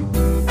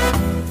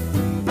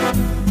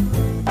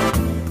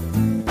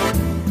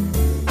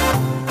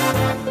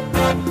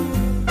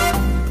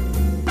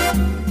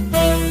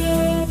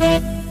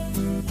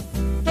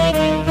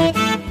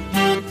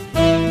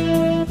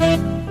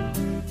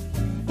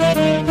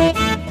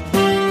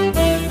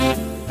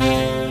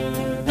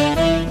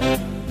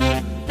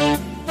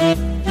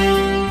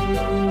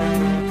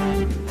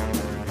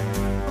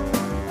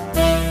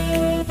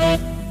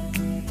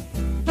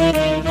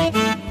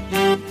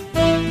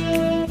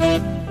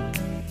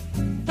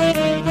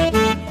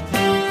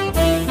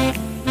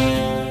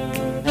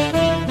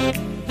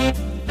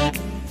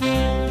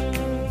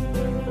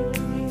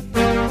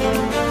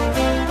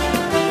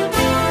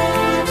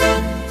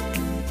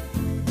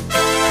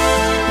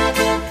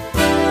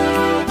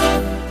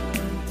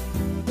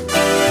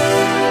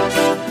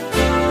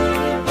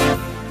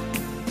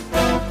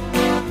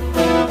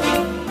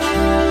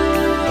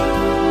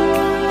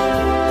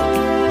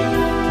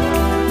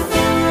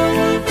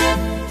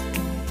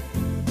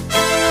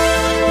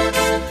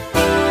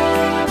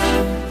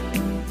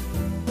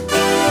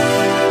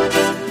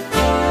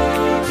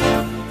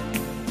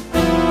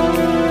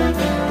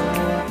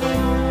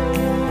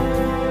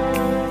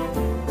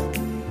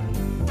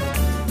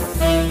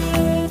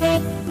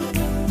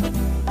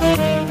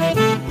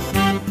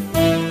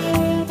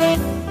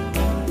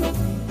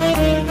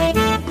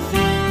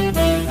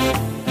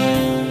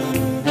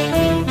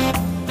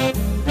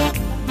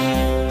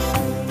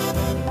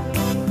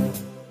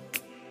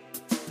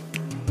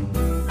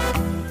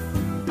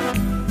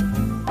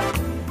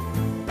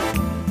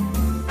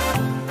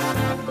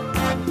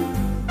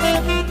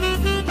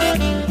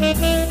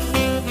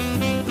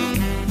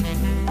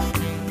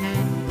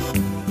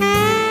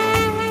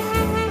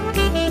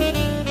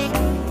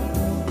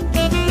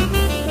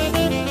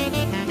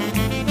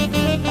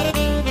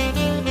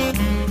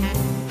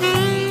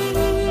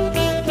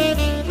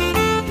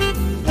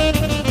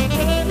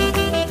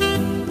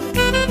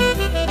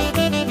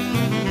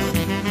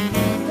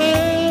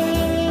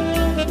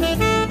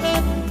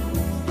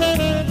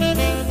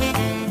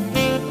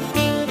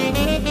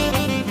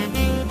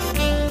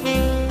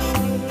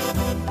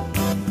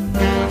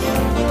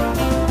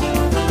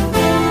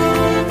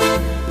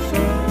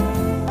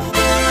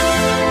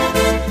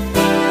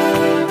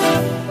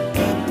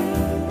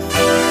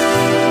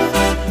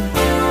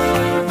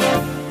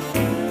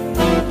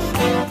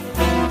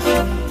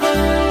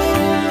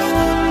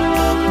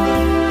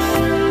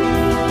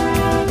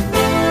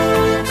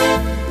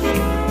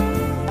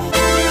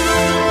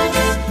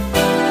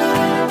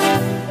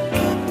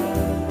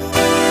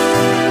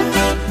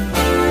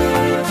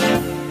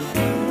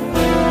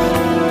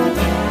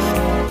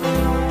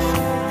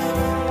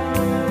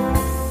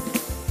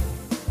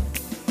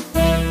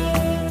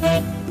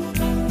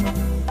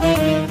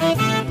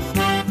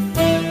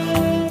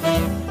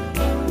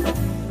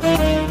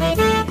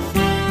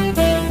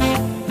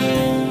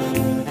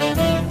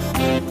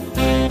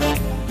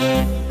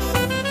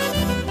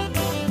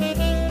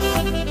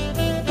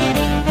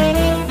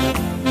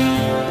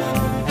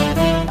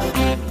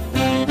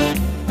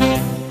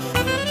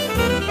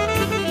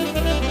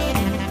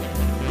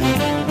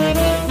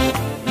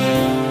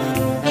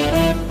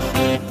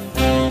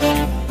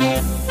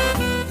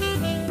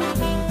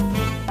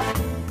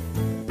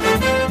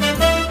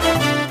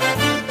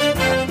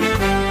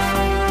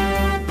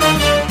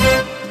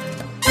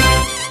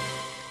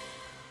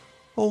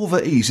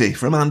 over easy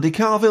from Andy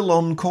Carville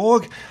on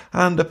Korg,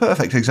 and a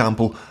perfect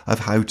example of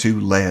how to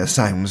layer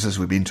sounds as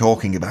we've been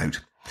talking about.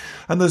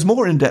 And there's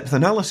more in-depth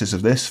analysis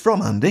of this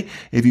from Andy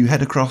if you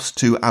head across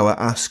to our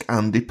Ask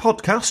Andy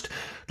podcast.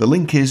 The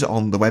link is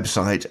on the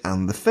website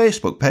and the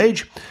Facebook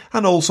page,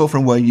 and also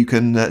from where you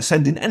can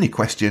send in any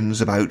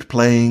questions about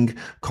playing,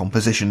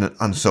 composition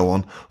and so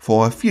on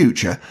for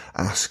future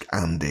Ask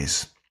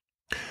Andys.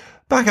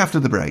 Back after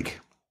the break.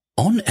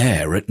 On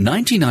air at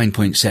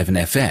 99.7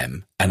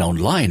 FM and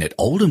online at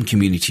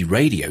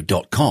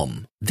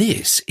oldhamcommunityradio.com,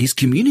 this is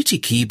Community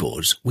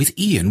Keyboards with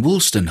Ian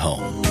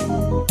Wolstenholme.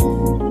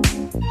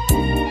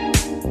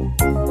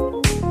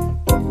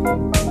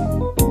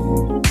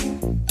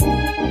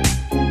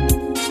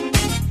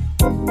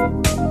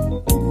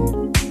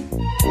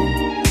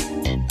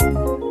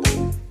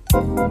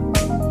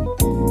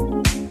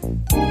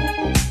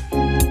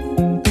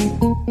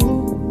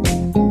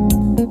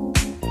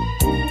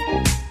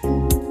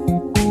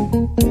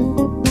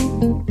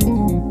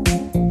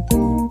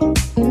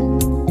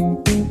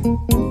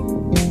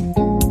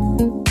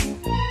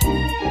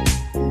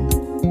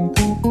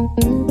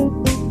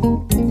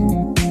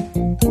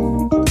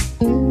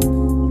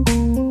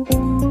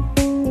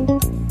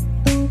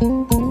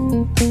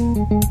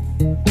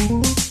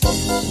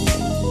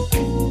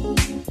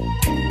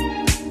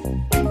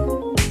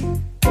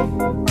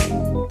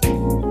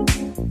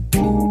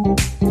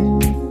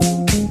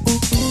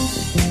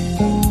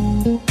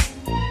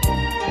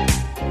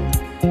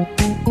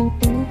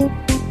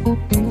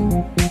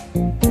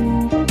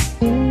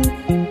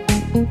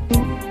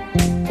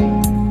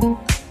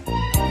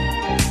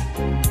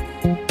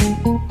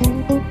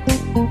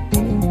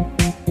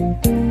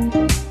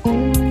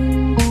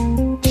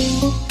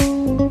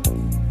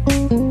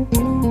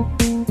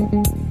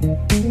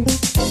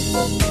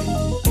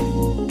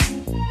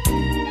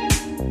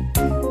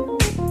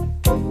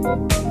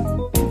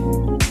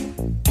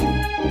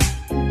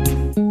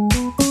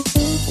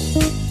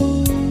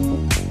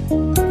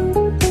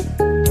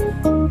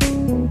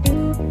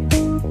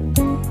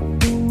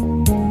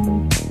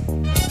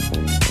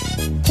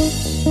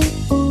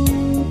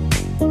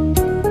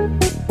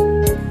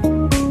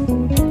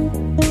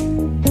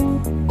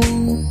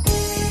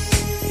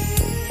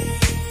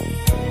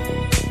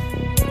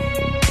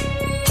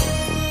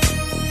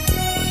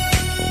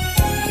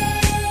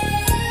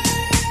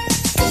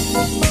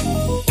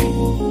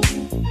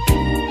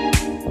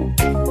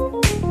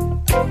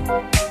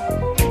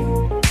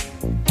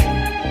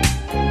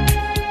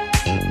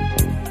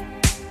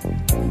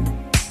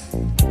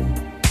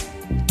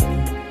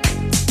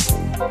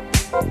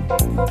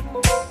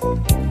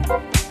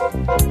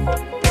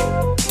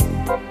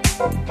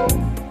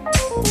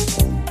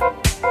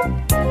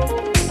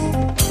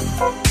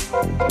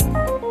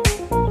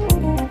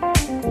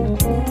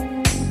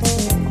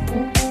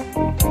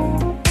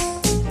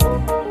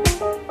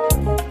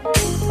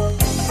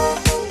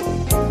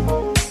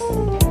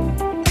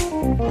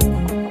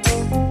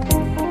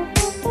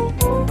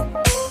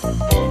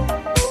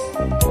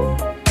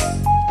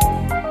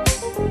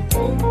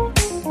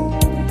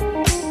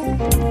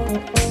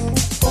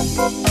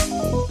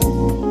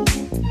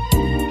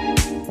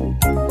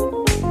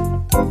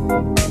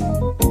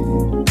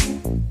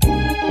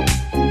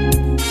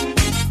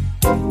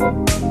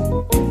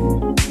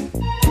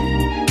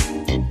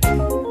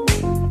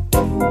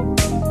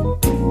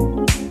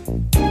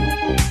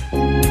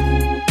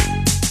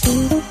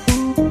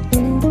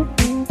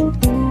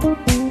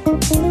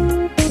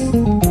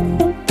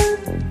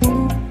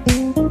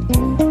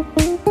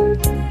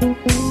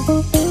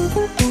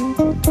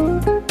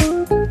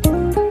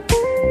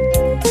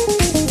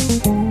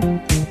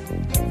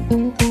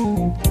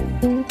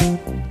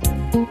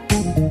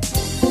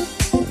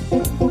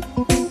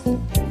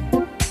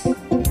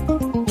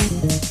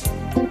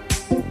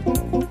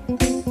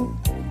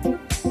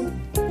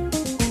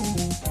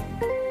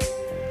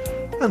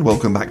 And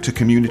welcome back to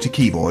Community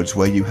Keyboards,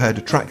 where you heard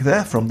a track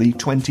there from the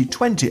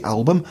 2020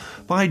 album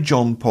by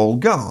John Paul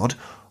Guard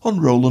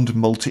on Roland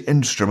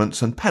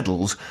Multi-Instruments and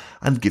Pedals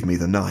and Give Me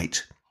the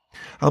Night.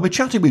 I'll be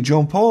chatting with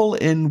John Paul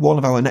in one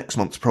of our next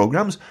month's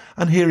programmes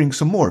and hearing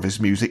some more of his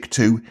music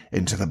too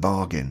into the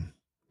bargain.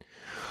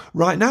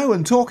 Right now,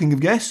 and talking of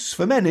guests,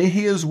 for many,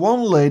 here's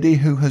one lady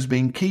who has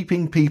been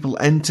keeping people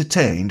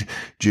entertained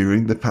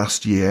during the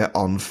past year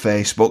on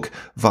Facebook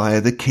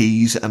via the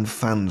Keys and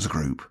Fans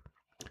group.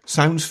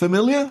 Sounds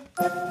familiar?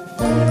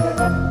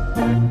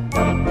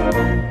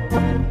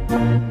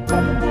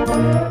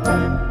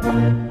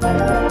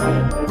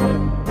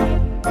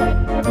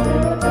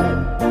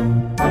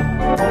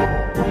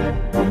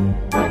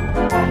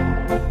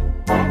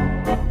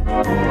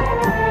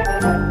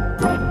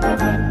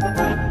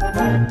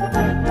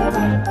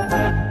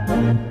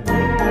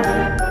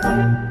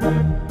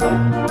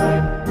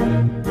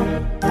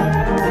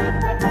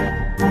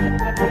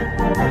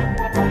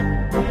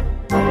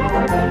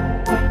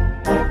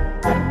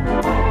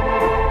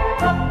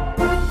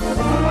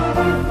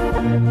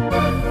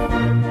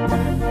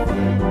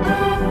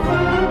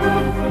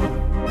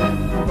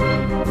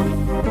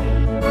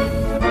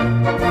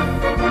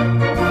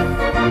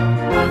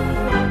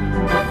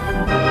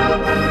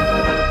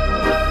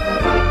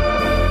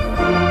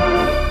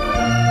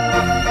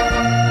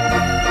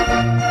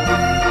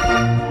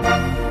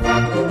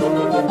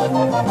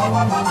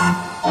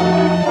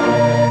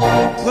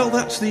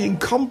 That's the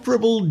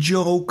incomparable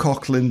Joe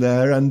Coughlin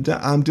there, and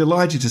I'm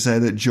delighted to say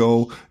that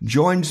Joe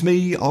joins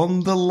me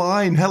on the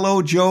line.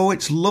 Hello, Joe.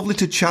 It's lovely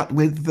to chat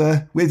with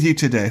you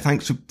today.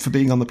 Thanks for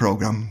being on the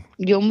programme.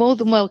 You're more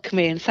than welcome,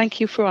 Ian.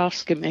 Thank you for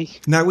asking me.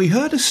 Now, we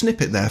heard a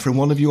snippet there from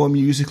one of your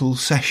musical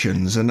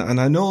sessions, and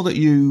I know that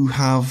you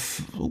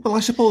have, well, I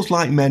suppose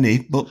like many,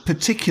 but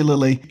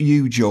particularly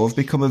you, Joe, have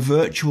become a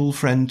virtual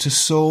friend to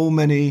so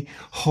many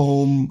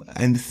home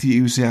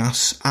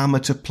enthusiasts,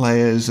 amateur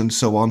players and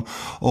so on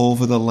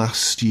over the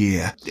last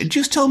year.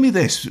 Just tell me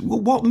this,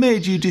 what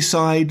made you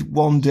decide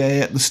one day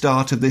at the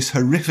start of this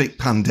horrific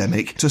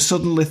pandemic to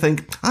suddenly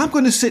think, I'm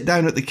going to sit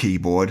down at the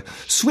keyboard,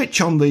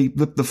 switch on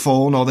the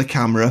phone or the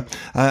camera,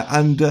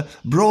 and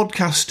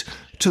broadcast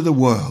to the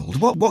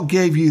world? What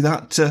gave you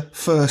that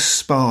first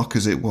spark,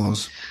 as it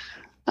was?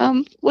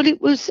 Well,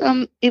 it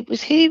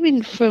was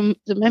hearing from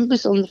the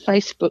members on the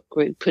Facebook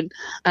group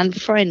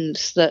and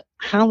friends that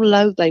how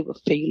low they were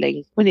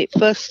feeling when it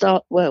first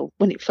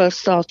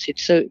started.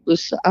 So it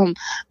was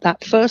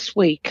that first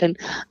week,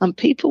 and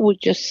people were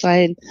just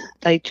saying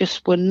they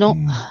just were not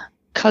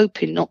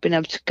coping, not being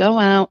able to go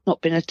out,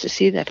 not being able to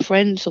see their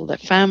friends or their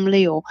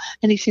family or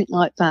anything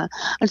like that.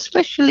 And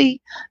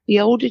especially the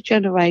older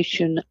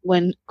generation,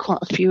 when quite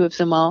a few of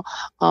them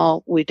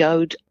are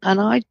widowed. And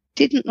I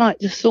didn't like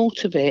the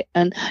thought of it.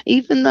 And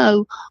even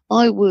though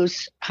I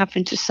was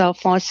having to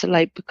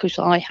self-isolate because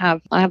I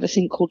have a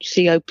thing called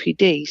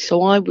COPD,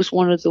 so I was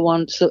one of the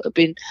ones that have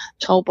been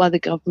told by the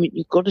government,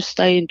 you've got to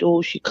stay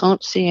indoors, you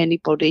can't see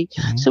anybody.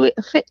 Mm-hmm. So it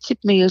affected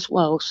me as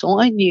well. So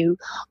I knew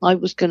I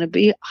was going to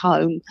be at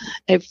home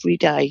every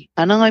day.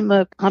 And I'm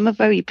a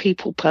very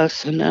people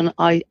person, and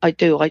I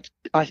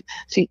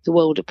think the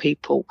world of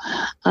people.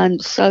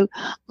 And so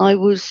I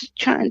was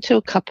chatting to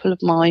a couple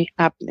of my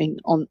admin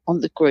on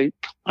the group,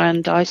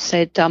 and I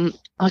said,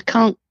 I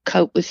can't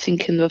cope with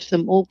thinking of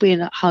them all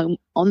being at home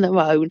on their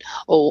own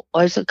or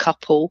as a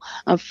couple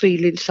and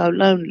feeling so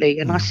lonely.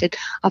 And I said,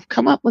 I've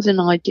come up with an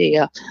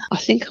idea. I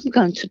think I'm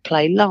going to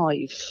play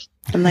live.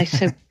 And they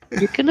said,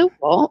 you're gonna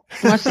what?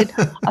 And I said,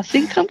 I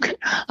think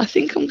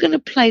I'm gonna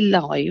play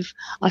live.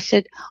 I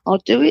said, I'll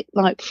do it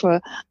like for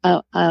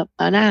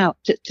an hour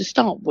to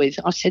start with.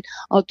 I said,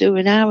 I'll do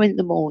an hour in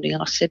the morning.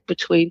 I said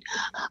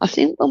I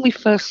think when we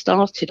first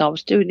started, I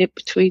was doing it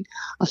between,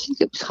 I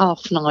think it was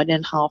 9:30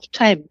 and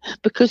 10:30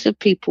 because of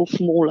people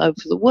from all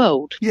over the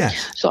world.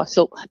 Yes. So I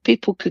thought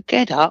people could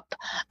get up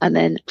and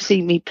then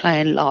see me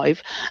playing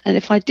live. And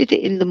if I did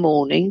it in the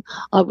morning,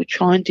 I would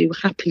try and do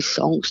happy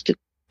songs to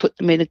put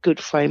them in a good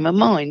frame of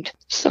mind.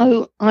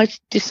 So I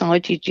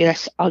decided,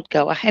 yes, I'd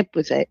go ahead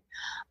with it.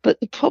 But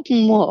the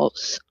problem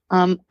was,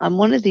 I'm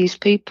one of these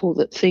people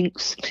that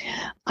thinks,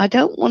 I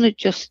don't want to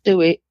just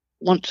do it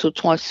once or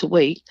twice a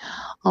week.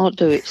 I'll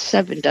do it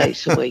 7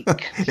 days a week.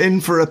 In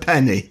for a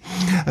penny.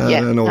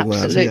 And all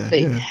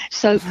absolutely. That. Yeah.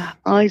 So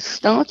I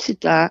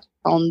started that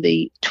on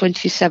the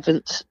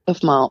 27th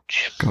of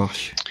March.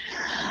 Gosh.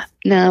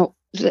 Now,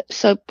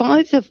 so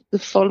by the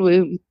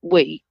following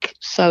week,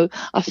 so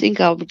I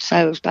think I would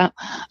say it was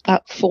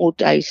about 4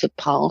 days had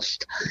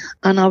passed,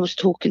 and I was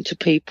talking to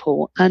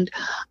people, and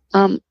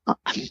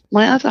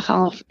my other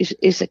half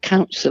is a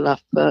counsellor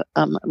for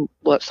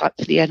works like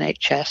for the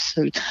NHS,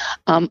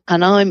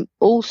 and I'm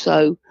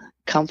also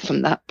come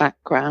from that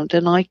background,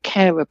 and I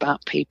care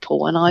about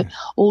people, and I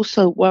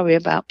also worry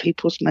about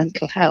people's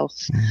mental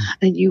health.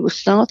 And you were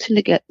starting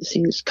to get the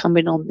things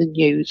coming on the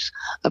news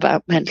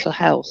about mental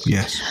health.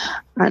 Yes.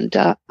 And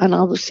I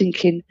was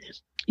thinking,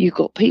 you've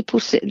got people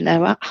sitting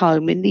there at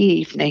home in the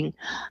evening,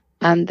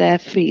 and they're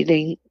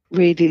feeling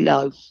really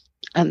low.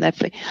 And I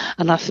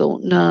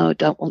thought, no, I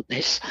don't want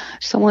this.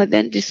 So I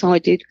then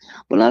decided,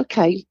 well,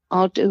 okay,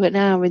 I'll do an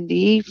hour in the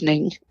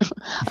evening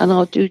and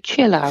I'll do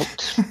chill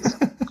out.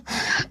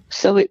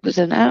 So it was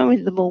an hour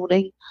in the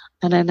morning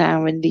and an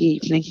hour in the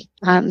evening.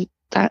 And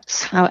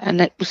that's how, and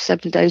it was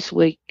 7 days a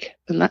week.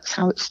 And that's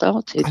how it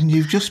started. And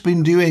you've just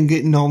been doing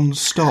it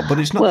non-stop, but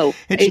it's not... Well,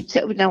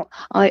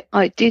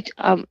 I did,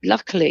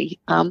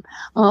 luckily,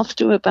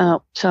 after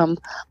about,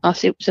 I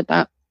think it was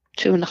about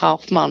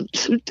 2.5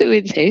 months of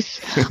doing this,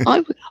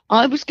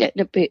 I was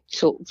getting a bit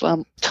sort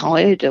of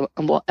tired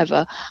and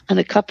whatever, and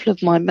a couple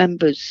of my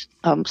members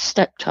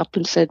stepped up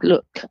and said,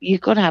 look, you've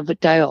got to have a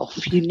day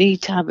off. You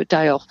need to have a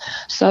day off.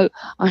 So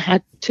I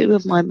had two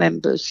of my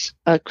members,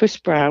 Chris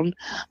Brown,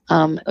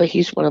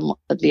 he's one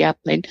of the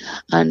admin,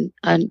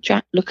 and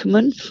Jack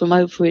Luckerman from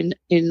over in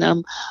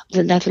the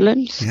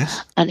Netherlands.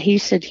 Yes. And he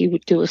said he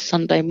would do a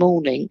Sunday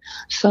morning.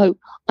 So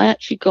I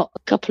actually got a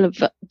couple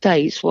of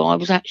days where I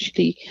was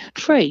actually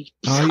free.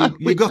 Oh,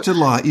 you got a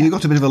lie. You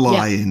got a bit of a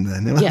lie in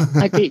then. Yeah,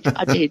 I did.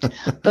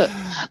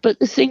 But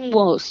the thing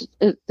was,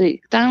 the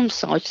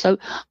downside. So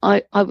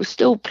I was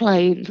still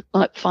playing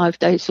like 5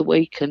 days a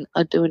week and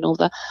doing all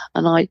that.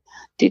 And I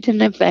did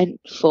an event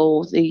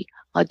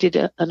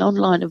an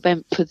online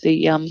event for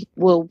the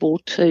World War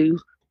II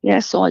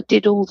So I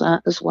did all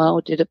that as well.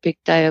 I did a big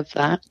day of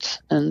that,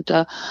 and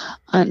I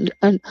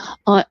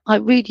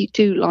really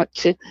do like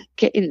to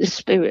get in the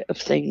spirit of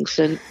things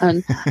and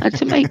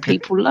to make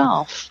people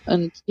laugh,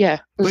 and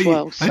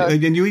well. So,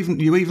 and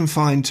you even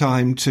find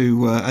time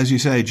to, as you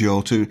say,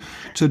 Joe, to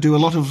do a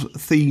lot of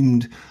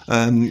themed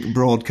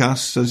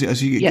broadcasts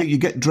as you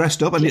get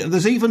dressed up, and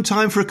there's even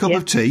time for a cup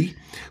of tea,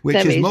 which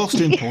is most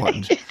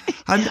important.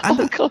 And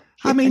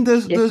I mean,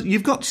 there's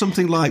you've got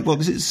something like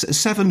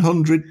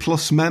 700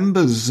 plus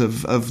members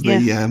of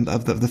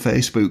the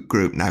Facebook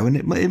group now, and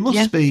it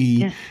must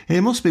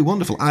be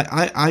wonderful.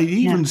 I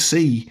even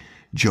see,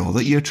 Joe,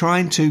 that you're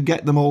trying to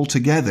get them all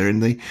together in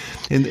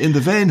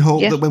the vain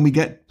hope that when we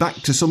get back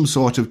to some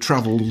sort of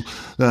travel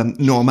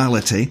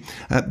normality,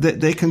 that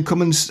they can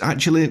come and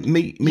actually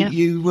meet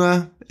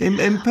you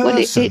in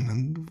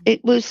person.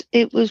 It was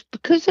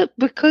because of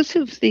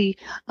the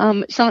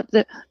it's like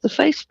the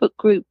Facebook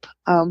group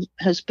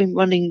has been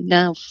running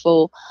now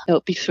for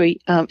it'll be 3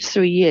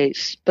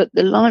 years, but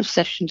the live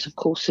sessions, of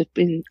course, have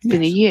been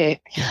a year,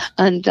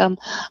 and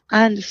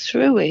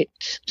through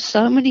it,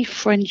 so many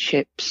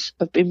friendships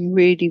have been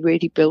really,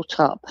 really built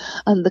up,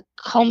 and the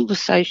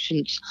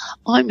conversations.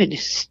 I'm in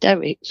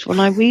hysterics when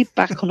I read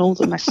back on all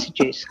the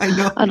messages,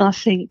 and I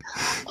think,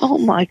 oh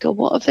my God,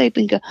 what have they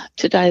been going?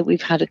 Today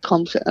we've had a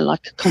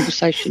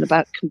conversation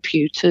about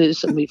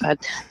computers, and we've had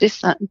this,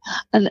 that,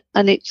 and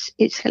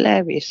it's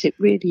hilarious. It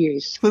really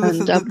is. Well,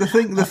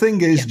 the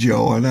thing is,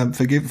 Joe, and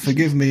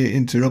forgive me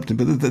interrupting,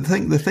 but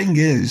the thing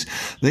is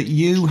that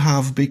you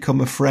have become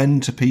a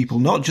friend to people,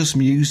 not just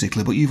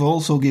musically, but you've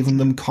also given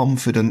them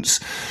confidence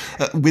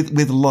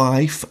with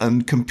life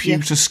and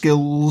computer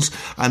skills,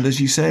 and as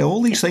you say,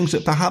 all these things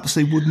that perhaps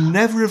they would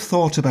never have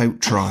thought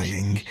about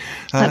trying.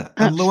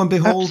 And lo and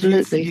behold,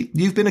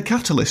 you've been a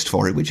catalyst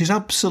for it, which is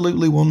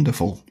absolutely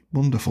wonderful.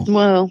 Wonderful.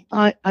 Well,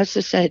 as I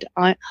said,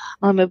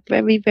 I'm a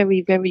very,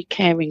 very, very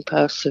caring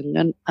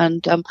person,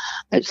 and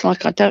it's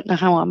like I don't know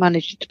how I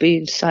managed to be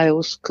in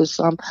sales,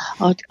 because I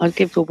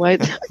give away,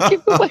 but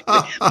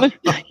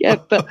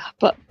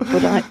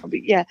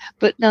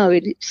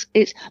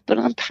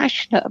I'm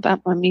passionate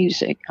about my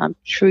music. I'm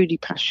truly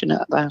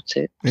passionate about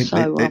it.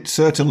 It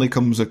certainly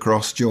comes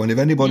across, Joe. And if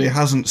anybody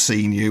hasn't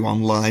seen you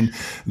online,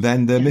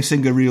 then they're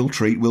missing a real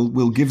treat.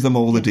 We'll give them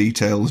all the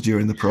details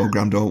during the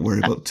programme. Don't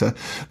worry. But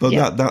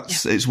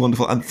it's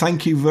wonderful, and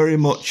thank you very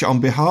much on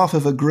behalf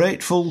of a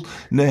grateful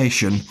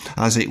nation,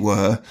 as it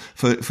were,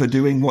 for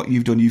doing what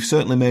you've done. You've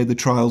certainly made the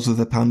trials of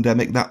the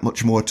pandemic that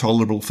much more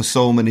tolerable for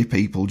so many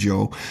people,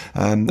 Joe,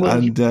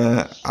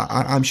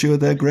 I'm sure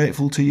they're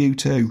grateful to you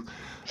too.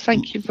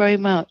 Thank you very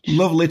much.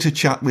 Lovely to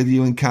chat with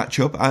you and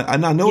catch up.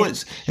 And I know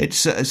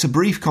it's a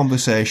brief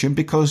conversation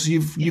because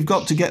you've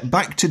got to get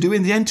back to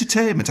doing the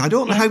entertainment. I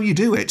don't know how you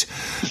do it.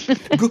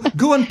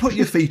 Go and put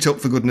your feet up,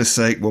 for goodness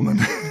sake, woman.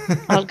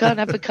 I'll go and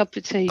have a cup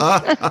of tea.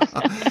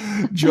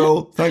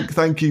 Joe,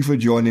 thank you for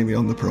joining me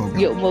on the programme.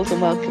 You're more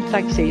than welcome.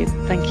 Thanks, Ian.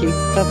 Thank you.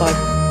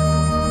 Bye-bye.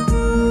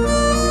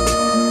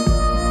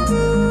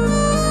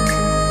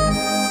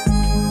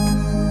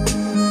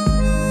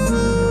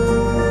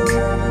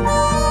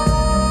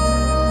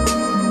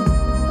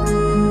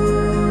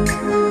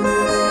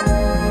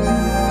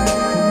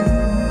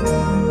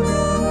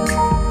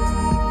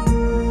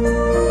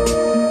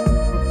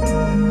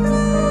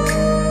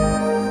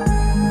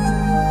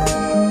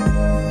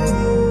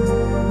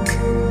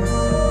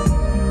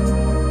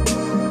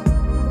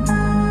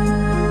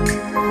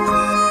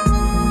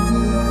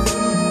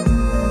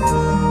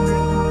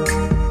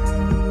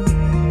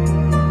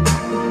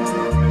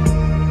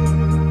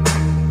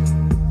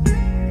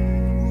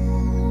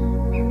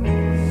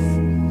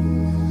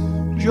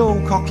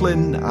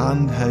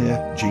 And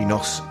her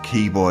Genos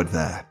keyboard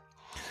there.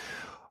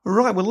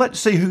 Right, well, let's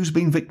see who's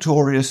been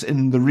victorious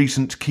in the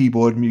recent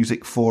Keyboard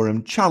Music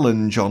Forum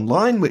Challenge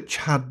online, which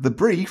had the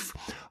brief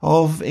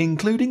of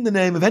including the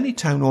name of any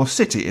town or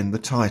city in the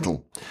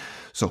title.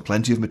 So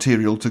plenty of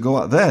material to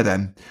go at there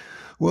then.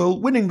 Well,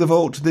 winning the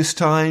vote this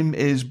time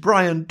is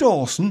Brian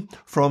Dawson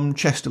from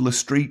Chester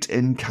Street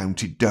in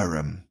County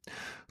Durham.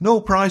 No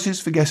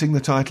prizes for guessing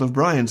the title of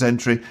Brian's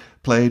entry,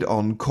 played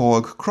on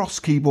Korg Cross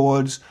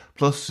keyboards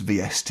plus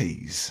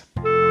VSTs.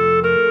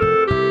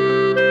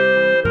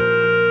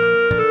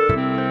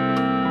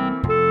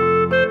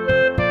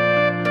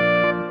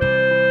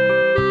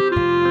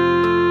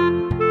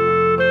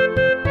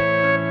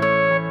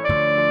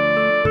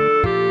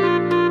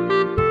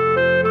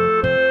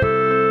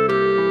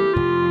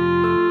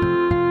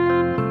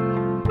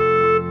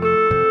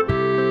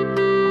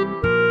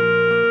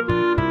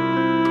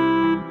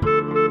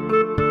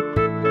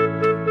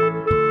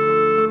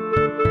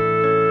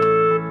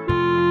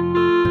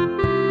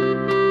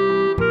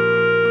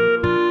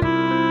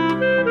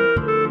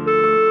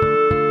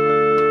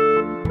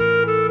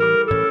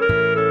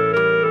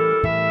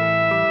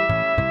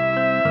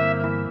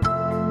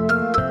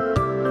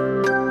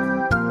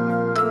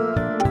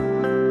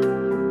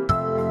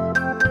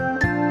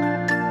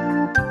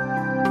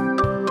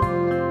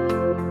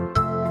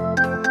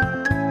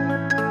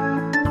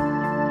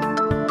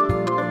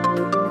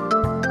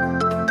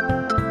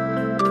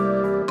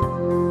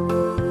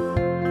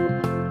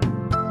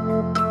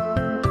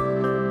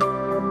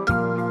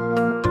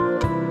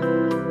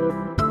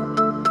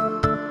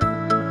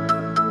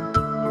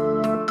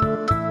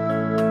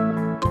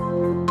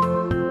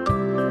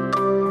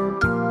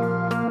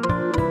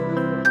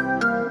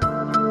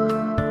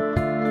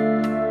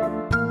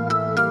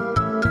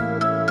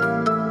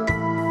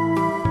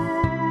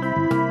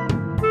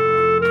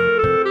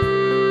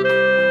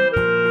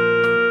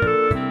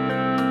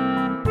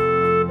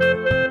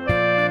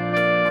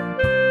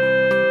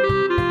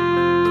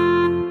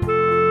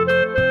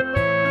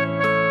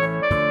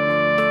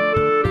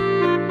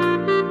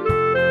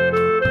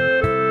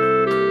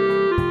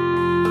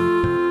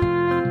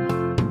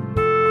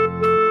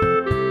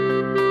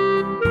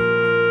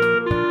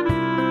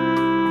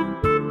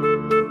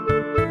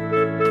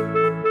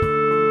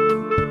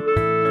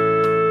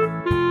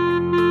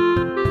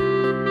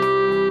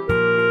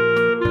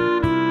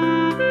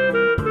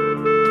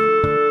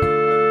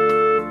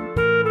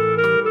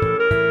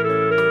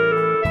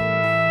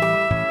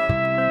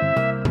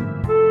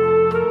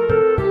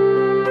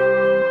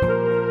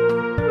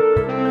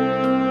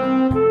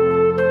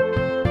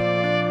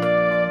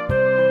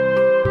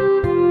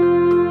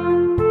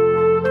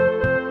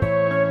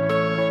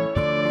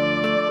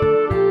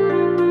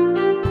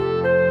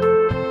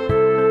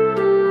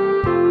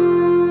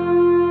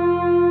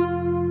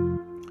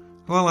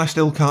 I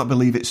still can't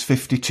believe it's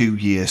 52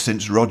 years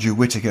since Roger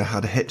Whittaker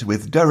had a hit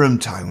with Durham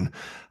Town,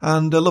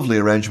 and a lovely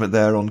arrangement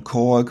there on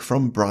Korg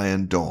from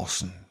Brian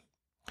Dawson.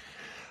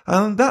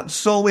 And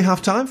that's all we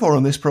have time for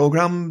on this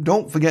programme.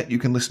 Don't forget you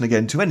can listen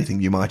again to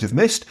anything you might have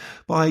missed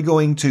by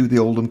going to the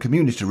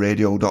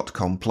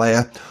oldhamcommunityradio.com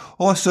player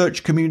or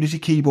search Community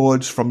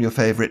Keyboards from your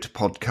favourite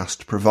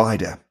podcast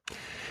provider.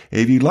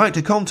 If you'd like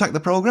to contact the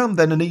programme,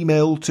 then an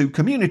email to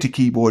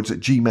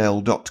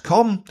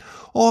communitykeyboards@gmail.com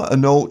or a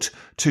note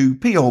to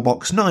PO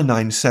Box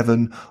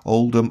 997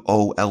 Oldham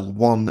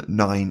OL1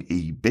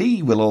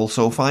 9EB will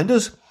also find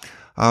us.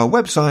 Our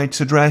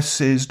website address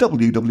is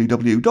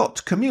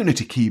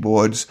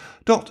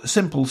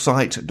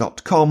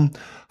www.communitykeyboards.simplesite.com,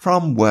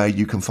 from where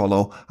you can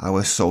follow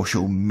our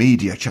social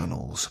media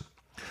channels.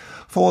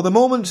 For the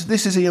moment,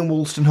 this is Ian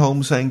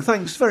Wolstenholme saying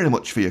thanks very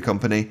much for your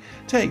company.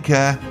 Take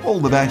care, all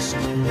the best,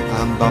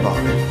 and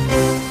bye-bye.